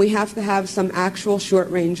 then we have to have some actual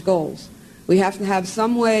short-range goals. We have to have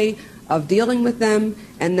some way of dealing with them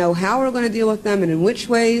and know how we're going to deal with them and in which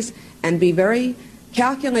ways, and be very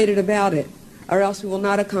calculated about it, or else we will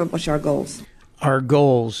not accomplish our goals. Our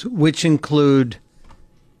goals, which include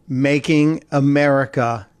making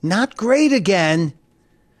America not great again,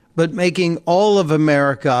 but making all of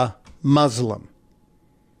America Muslim.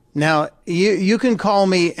 Now, you can call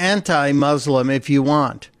me anti-Muslim if you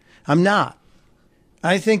want. I'm not.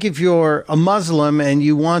 I think if you're a Muslim and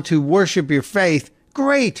you want to worship your faith,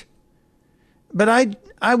 great. But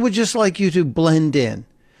I would just like you to blend in.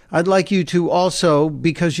 I'd like you to also,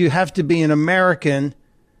 because you have to be an American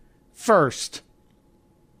first,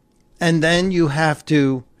 and then you have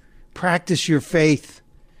to practice your faith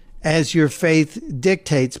as your faith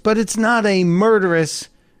dictates. But it's not a murderous,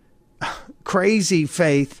 crazy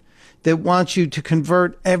faith that wants you to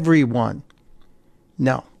convert everyone.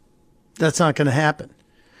 No, that's not going to happen.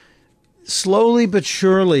 Slowly but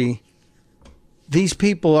surely, these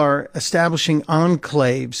people are establishing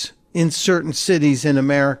enclaves in certain cities in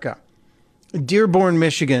America. Dearborn,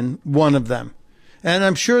 Michigan, one of them. And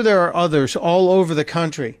I'm sure there are others all over the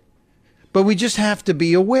country. But we just have to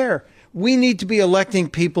be aware. We need to be electing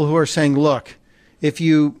people who are saying, look, if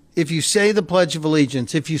you say the Pledge of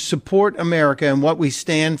Allegiance, if you support America and what we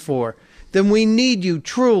stand for, then we need you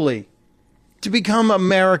truly to become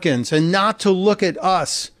Americans and not to look at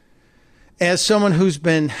us as someone who's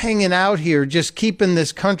been hanging out here, just keeping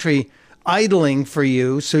this country idling for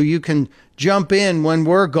you so you can jump in when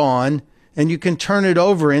we're gone and you can turn it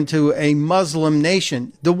over into a Muslim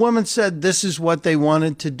nation. The woman said this is what they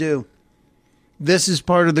wanted to do. This is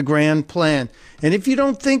part of the grand plan. And if you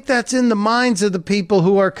don't think that's in the minds of the people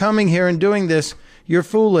who are coming here and doing this, you're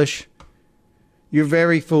foolish. You're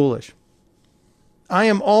very foolish. I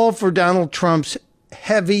am all for Donald Trump's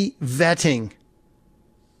heavy vetting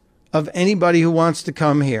of anybody who wants to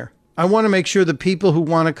come here. I want to make sure the people who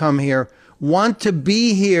want to come here want to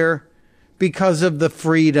be here because of the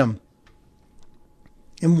freedom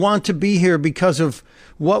and want to be here because of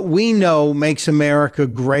what we know makes America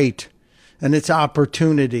great. And it's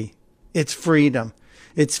opportunity. It's freedom.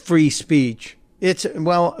 It's free speech.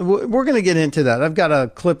 Well, we're going to get into that. I've got a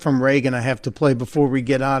clip from Reagan I have to play before we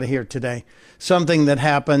get out of here today. Something that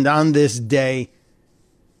happened on this day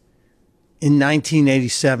in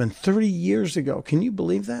 1987, 30 years ago. Can you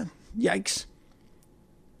believe that? Yikes.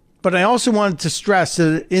 But I also wanted to stress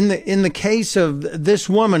that in the case of this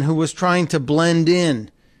woman who was trying to blend in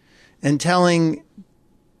and telling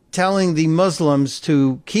the Muslims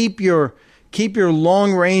to keep your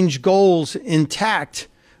long-range goals intact,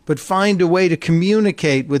 but find a way to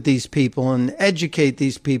communicate with these people and educate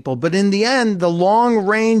these people. But in the end, the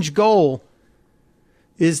long-range goal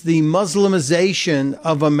is the Muslimization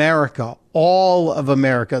of America, all of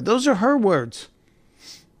America. Those are her words.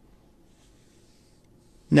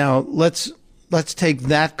 Now, let's take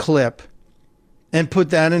that clip and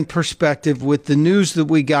put that in perspective with the news that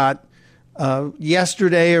we got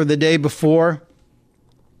yesterday or the day before.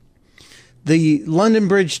 The London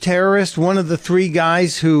Bridge terrorist, one of the three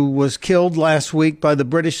guys who was killed last week by the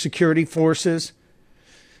British security forces,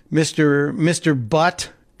 Mr.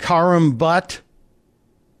 Butt, Karam Butt.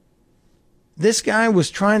 This guy was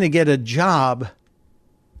trying to get a job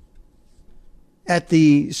at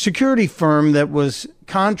the security firm that was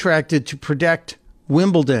contracted to protect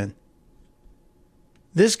Wimbledon.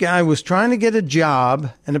 This guy was trying to get a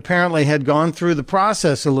job and apparently had gone through the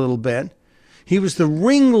process a little bit. He was the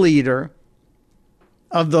ringleader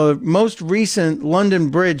of the most recent London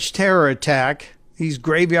Bridge terror attack. He's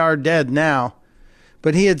graveyard dead now.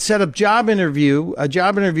 But he had set up a job interview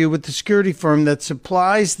with the security firm that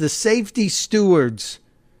supplies the safety stewards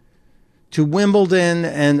to Wimbledon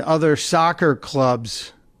and other soccer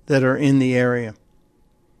clubs that are in the area.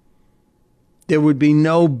 There would be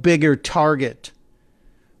no bigger target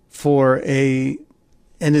for an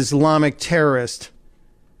Islamic terrorist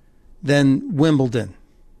than Wimbledon,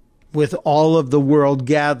 with all of the world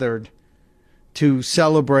gathered to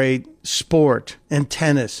celebrate sport and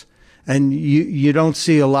tennis. And you don't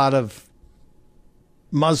see a lot of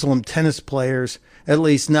Muslim tennis players, at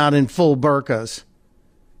least not in full burqas.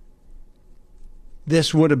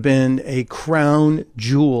 This would have been a crown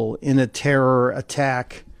jewel in a terror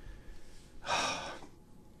attack.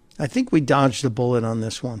 I think we dodged a bullet on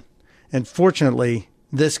this one. And fortunately,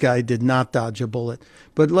 this guy did not dodge a bullet.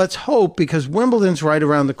 But let's hope, because Wimbledon's right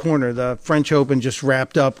around the corner. The French Open just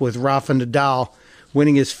wrapped up with Rafa Nadal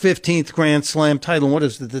winning his 15th Grand Slam title. What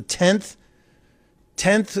is it, the 10th?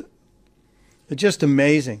 10th? Just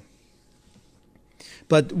amazing.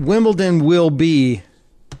 But Wimbledon will be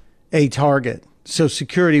a target, so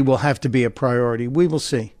security will have to be a priority. We will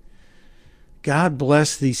see. God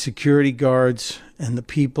bless the security guards and the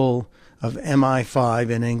people of MI5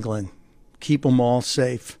 in England. Keep them all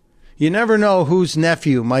safe. You never know whose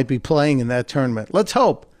nephew might be playing in that tournament. Let's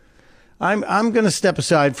hope. I'm going to step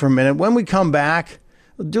aside for a minute. When we come back,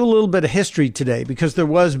 we'll do a little bit of history today, because there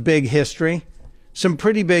was big history. Some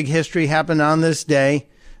pretty big history happened on this day.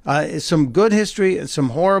 Some good history and some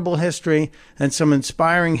horrible history and some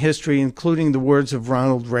inspiring history, including the words of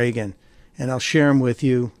Ronald Reagan. And I'll share them with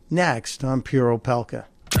you next on Pure Opelka.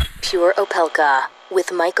 Pure Opelka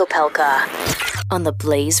with Mike Opelka on the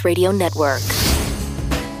Blaze Radio Network.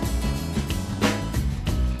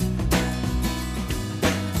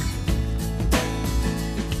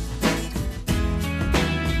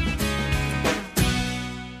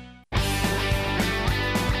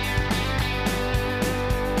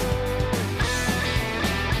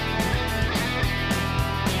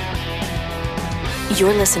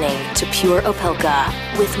 You're listening to Pure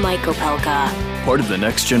Opelka with Mike Opelka. Part of the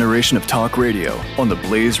next generation of talk radio on the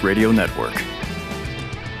Blaze Radio Network.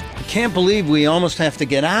 I can't believe we almost have to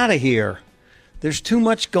get out of here. There's too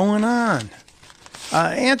much going on.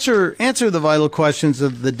 Answer the vital questions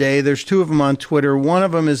of the day. There's two of them on Twitter. One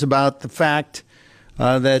of them is about the fact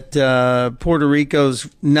that Puerto Rico's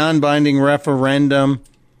non-binding referendum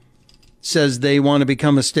says they want to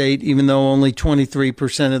become a state, even though only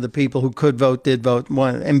 23% of the people who could vote did vote.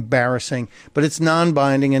 Embarrassing. But it's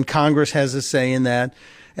non-binding, and Congress has a say in that.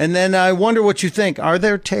 And then I wonder what you think. Are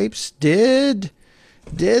there tapes? Did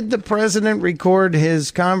the president record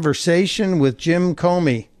his conversation with Jim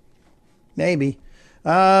Comey? Maybe.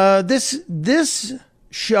 This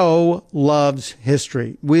show loves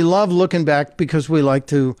history. We love looking back because we like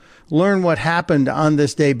to learn what happened on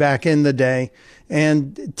this day back in the day.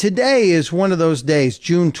 And today is one of those days,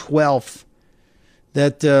 June 12th,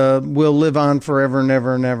 that will live on forever,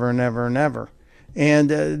 never, never, never, never. And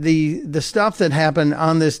the stuff that happened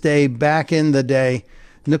on this day back in the day,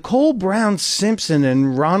 Nicole Brown Simpson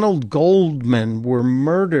and Ronald Goldman were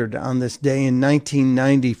murdered on this day in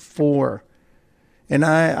 1994. And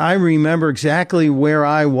I remember exactly where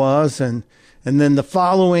I was. And then the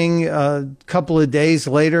following couple of days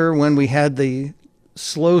later, when we had the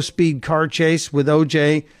slow speed car chase with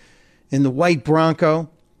OJ in the white Bronco,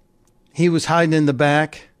 he was hiding in the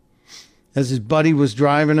back as his buddy was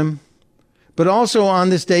driving him. But also on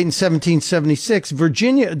this date in 1776,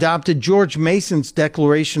 Virginia adopted George Mason's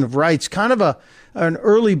Declaration of Rights, kind of an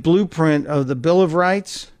early blueprint of the Bill of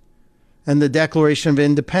Rights and the Declaration of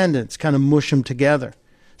Independence, kind of mush them together.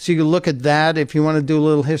 So you can look at that if you want to do a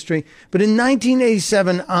little history. But in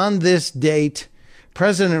 1987, on this date,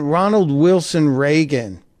 President Ronald Wilson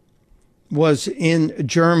Reagan was in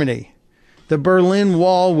Germany. The Berlin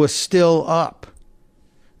Wall was still up.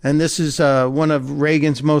 And this is one of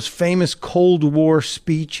Reagan's most famous Cold War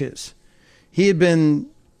speeches. He had been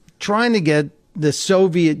trying to get the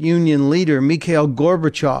Soviet Union leader, Mikhail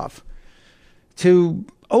Gorbachev, to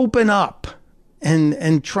open up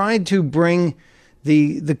and try to bring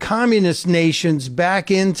the communist nations back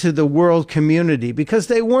into the world community, because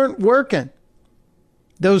they weren't working.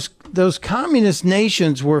 Those communist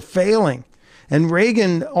nations were failing. And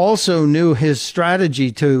Reagan also knew his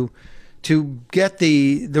strategy to get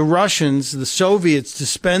the Russians, the Soviets, to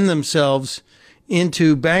spend themselves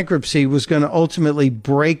into bankruptcy was going to ultimately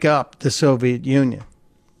break up the Soviet Union.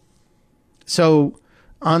 So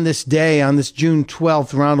on this day, on this June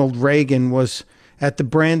 12th, Ronald Reagan was at the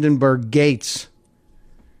Brandenburg Gates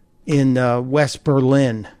in West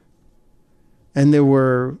Berlin. And there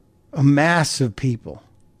were a mass of people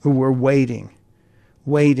who were waiting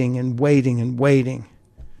waiting and waiting and waiting.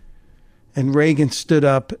 And Reagan stood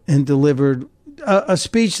up and delivered a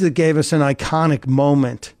speech that gave us an iconic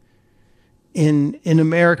moment in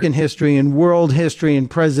American history, in world history, in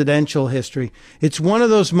presidential history. It's one of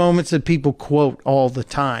those moments that people quote all the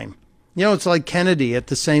time. You know, it's like Kennedy at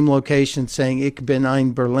the same location saying, "Ich bin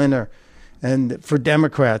ein Berliner." And for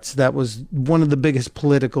Democrats, that was one of the biggest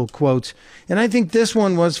political quotes. And I think this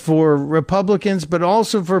one was for Republicans, but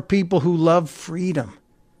also for people who love freedom.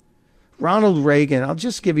 Ronald Reagan, I'll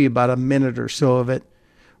just give you about a minute or so of it.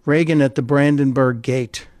 Reagan at the Brandenburg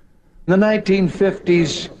Gate. In the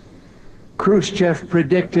 1950s, Khrushchev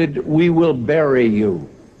predicted, "We will bury you."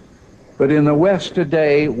 But in the West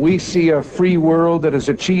today, we see a free world that has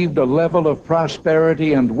achieved a level of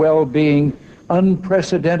prosperity and well-being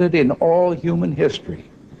unprecedented in all human history.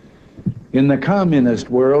 In the communist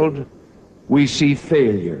world, we see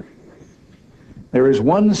failure. There is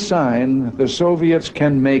one sign the Soviets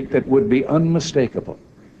can make that would be unmistakable,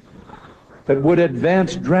 that would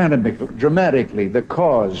advance dramatically the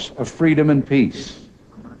cause of freedom and peace.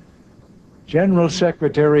 General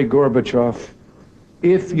Secretary Gorbachev,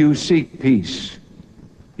 if you seek peace,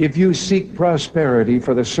 if you seek prosperity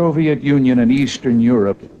for the Soviet Union and Eastern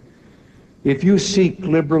Europe, if you seek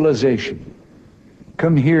liberalization,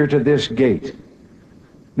 come here to this gate.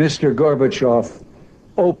 Mr. Gorbachev,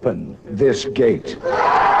 open this gate.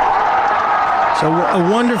 So a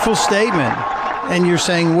wonderful statement. And you're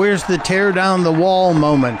saying, where's the tear down the wall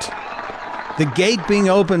moment? The gate being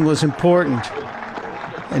open was important.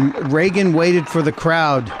 And Reagan waited for the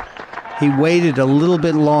crowd. He waited a little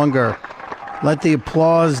bit longer. Let the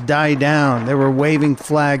applause die down. They were waving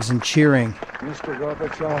flags and cheering. Mr.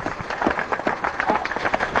 Gorbachev.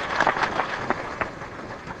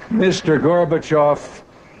 Mr. Gorbachev,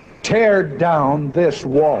 tear down this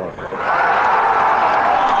wall.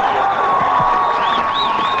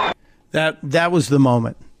 That was the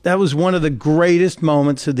moment. That was one of the greatest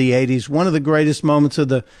moments of the 80s, one of the greatest moments of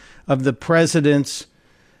the president's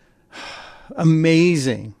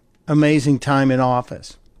amazing time in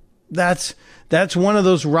office. That's one of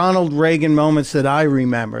those Ronald Reagan moments that I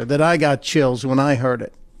remember, that I got chills when I heard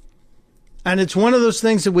it. And it's one of those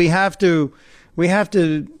things that we have to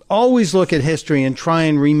always look at history and try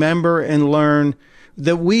and remember and learn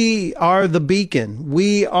that we are the beacon.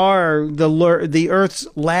 We are the Earth's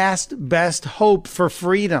last best hope for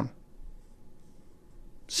freedom.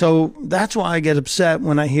 So that's why I get upset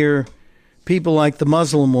when I hear people like the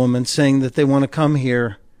Muslim woman saying that they want to come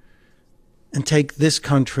here and take this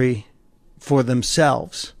country for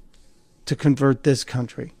themselves, to convert this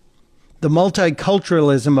country. The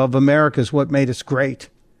multiculturalism of America is what made us great.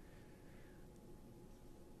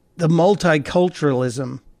 The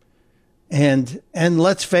multiculturalism. And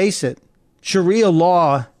let's face it, Sharia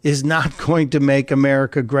law is not going to make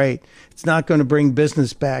America great. It's not going to bring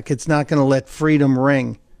business back. It's not going to let freedom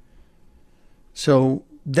ring. So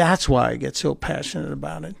that's why I get so passionate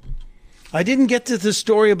about it. I didn't get to the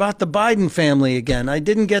story about the Biden family again. I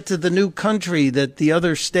didn't get to the new country, that the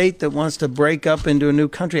other state that wants to break up into a new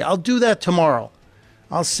country. I'll do that tomorrow.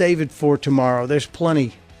 I'll save it for tomorrow. There's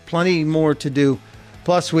plenty more to do.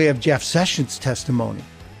 Plus, we have Jeff Sessions' testimony.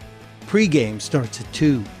 Pre-game starts at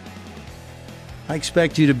 2. I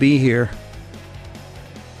expect you to be here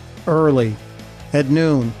early at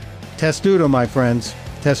noon. Testudo, my friends.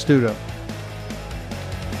 Testudo.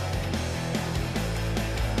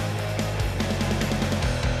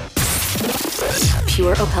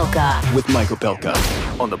 Pure Opelka. With Mike Opelka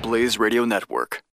on the Blaze Radio Network.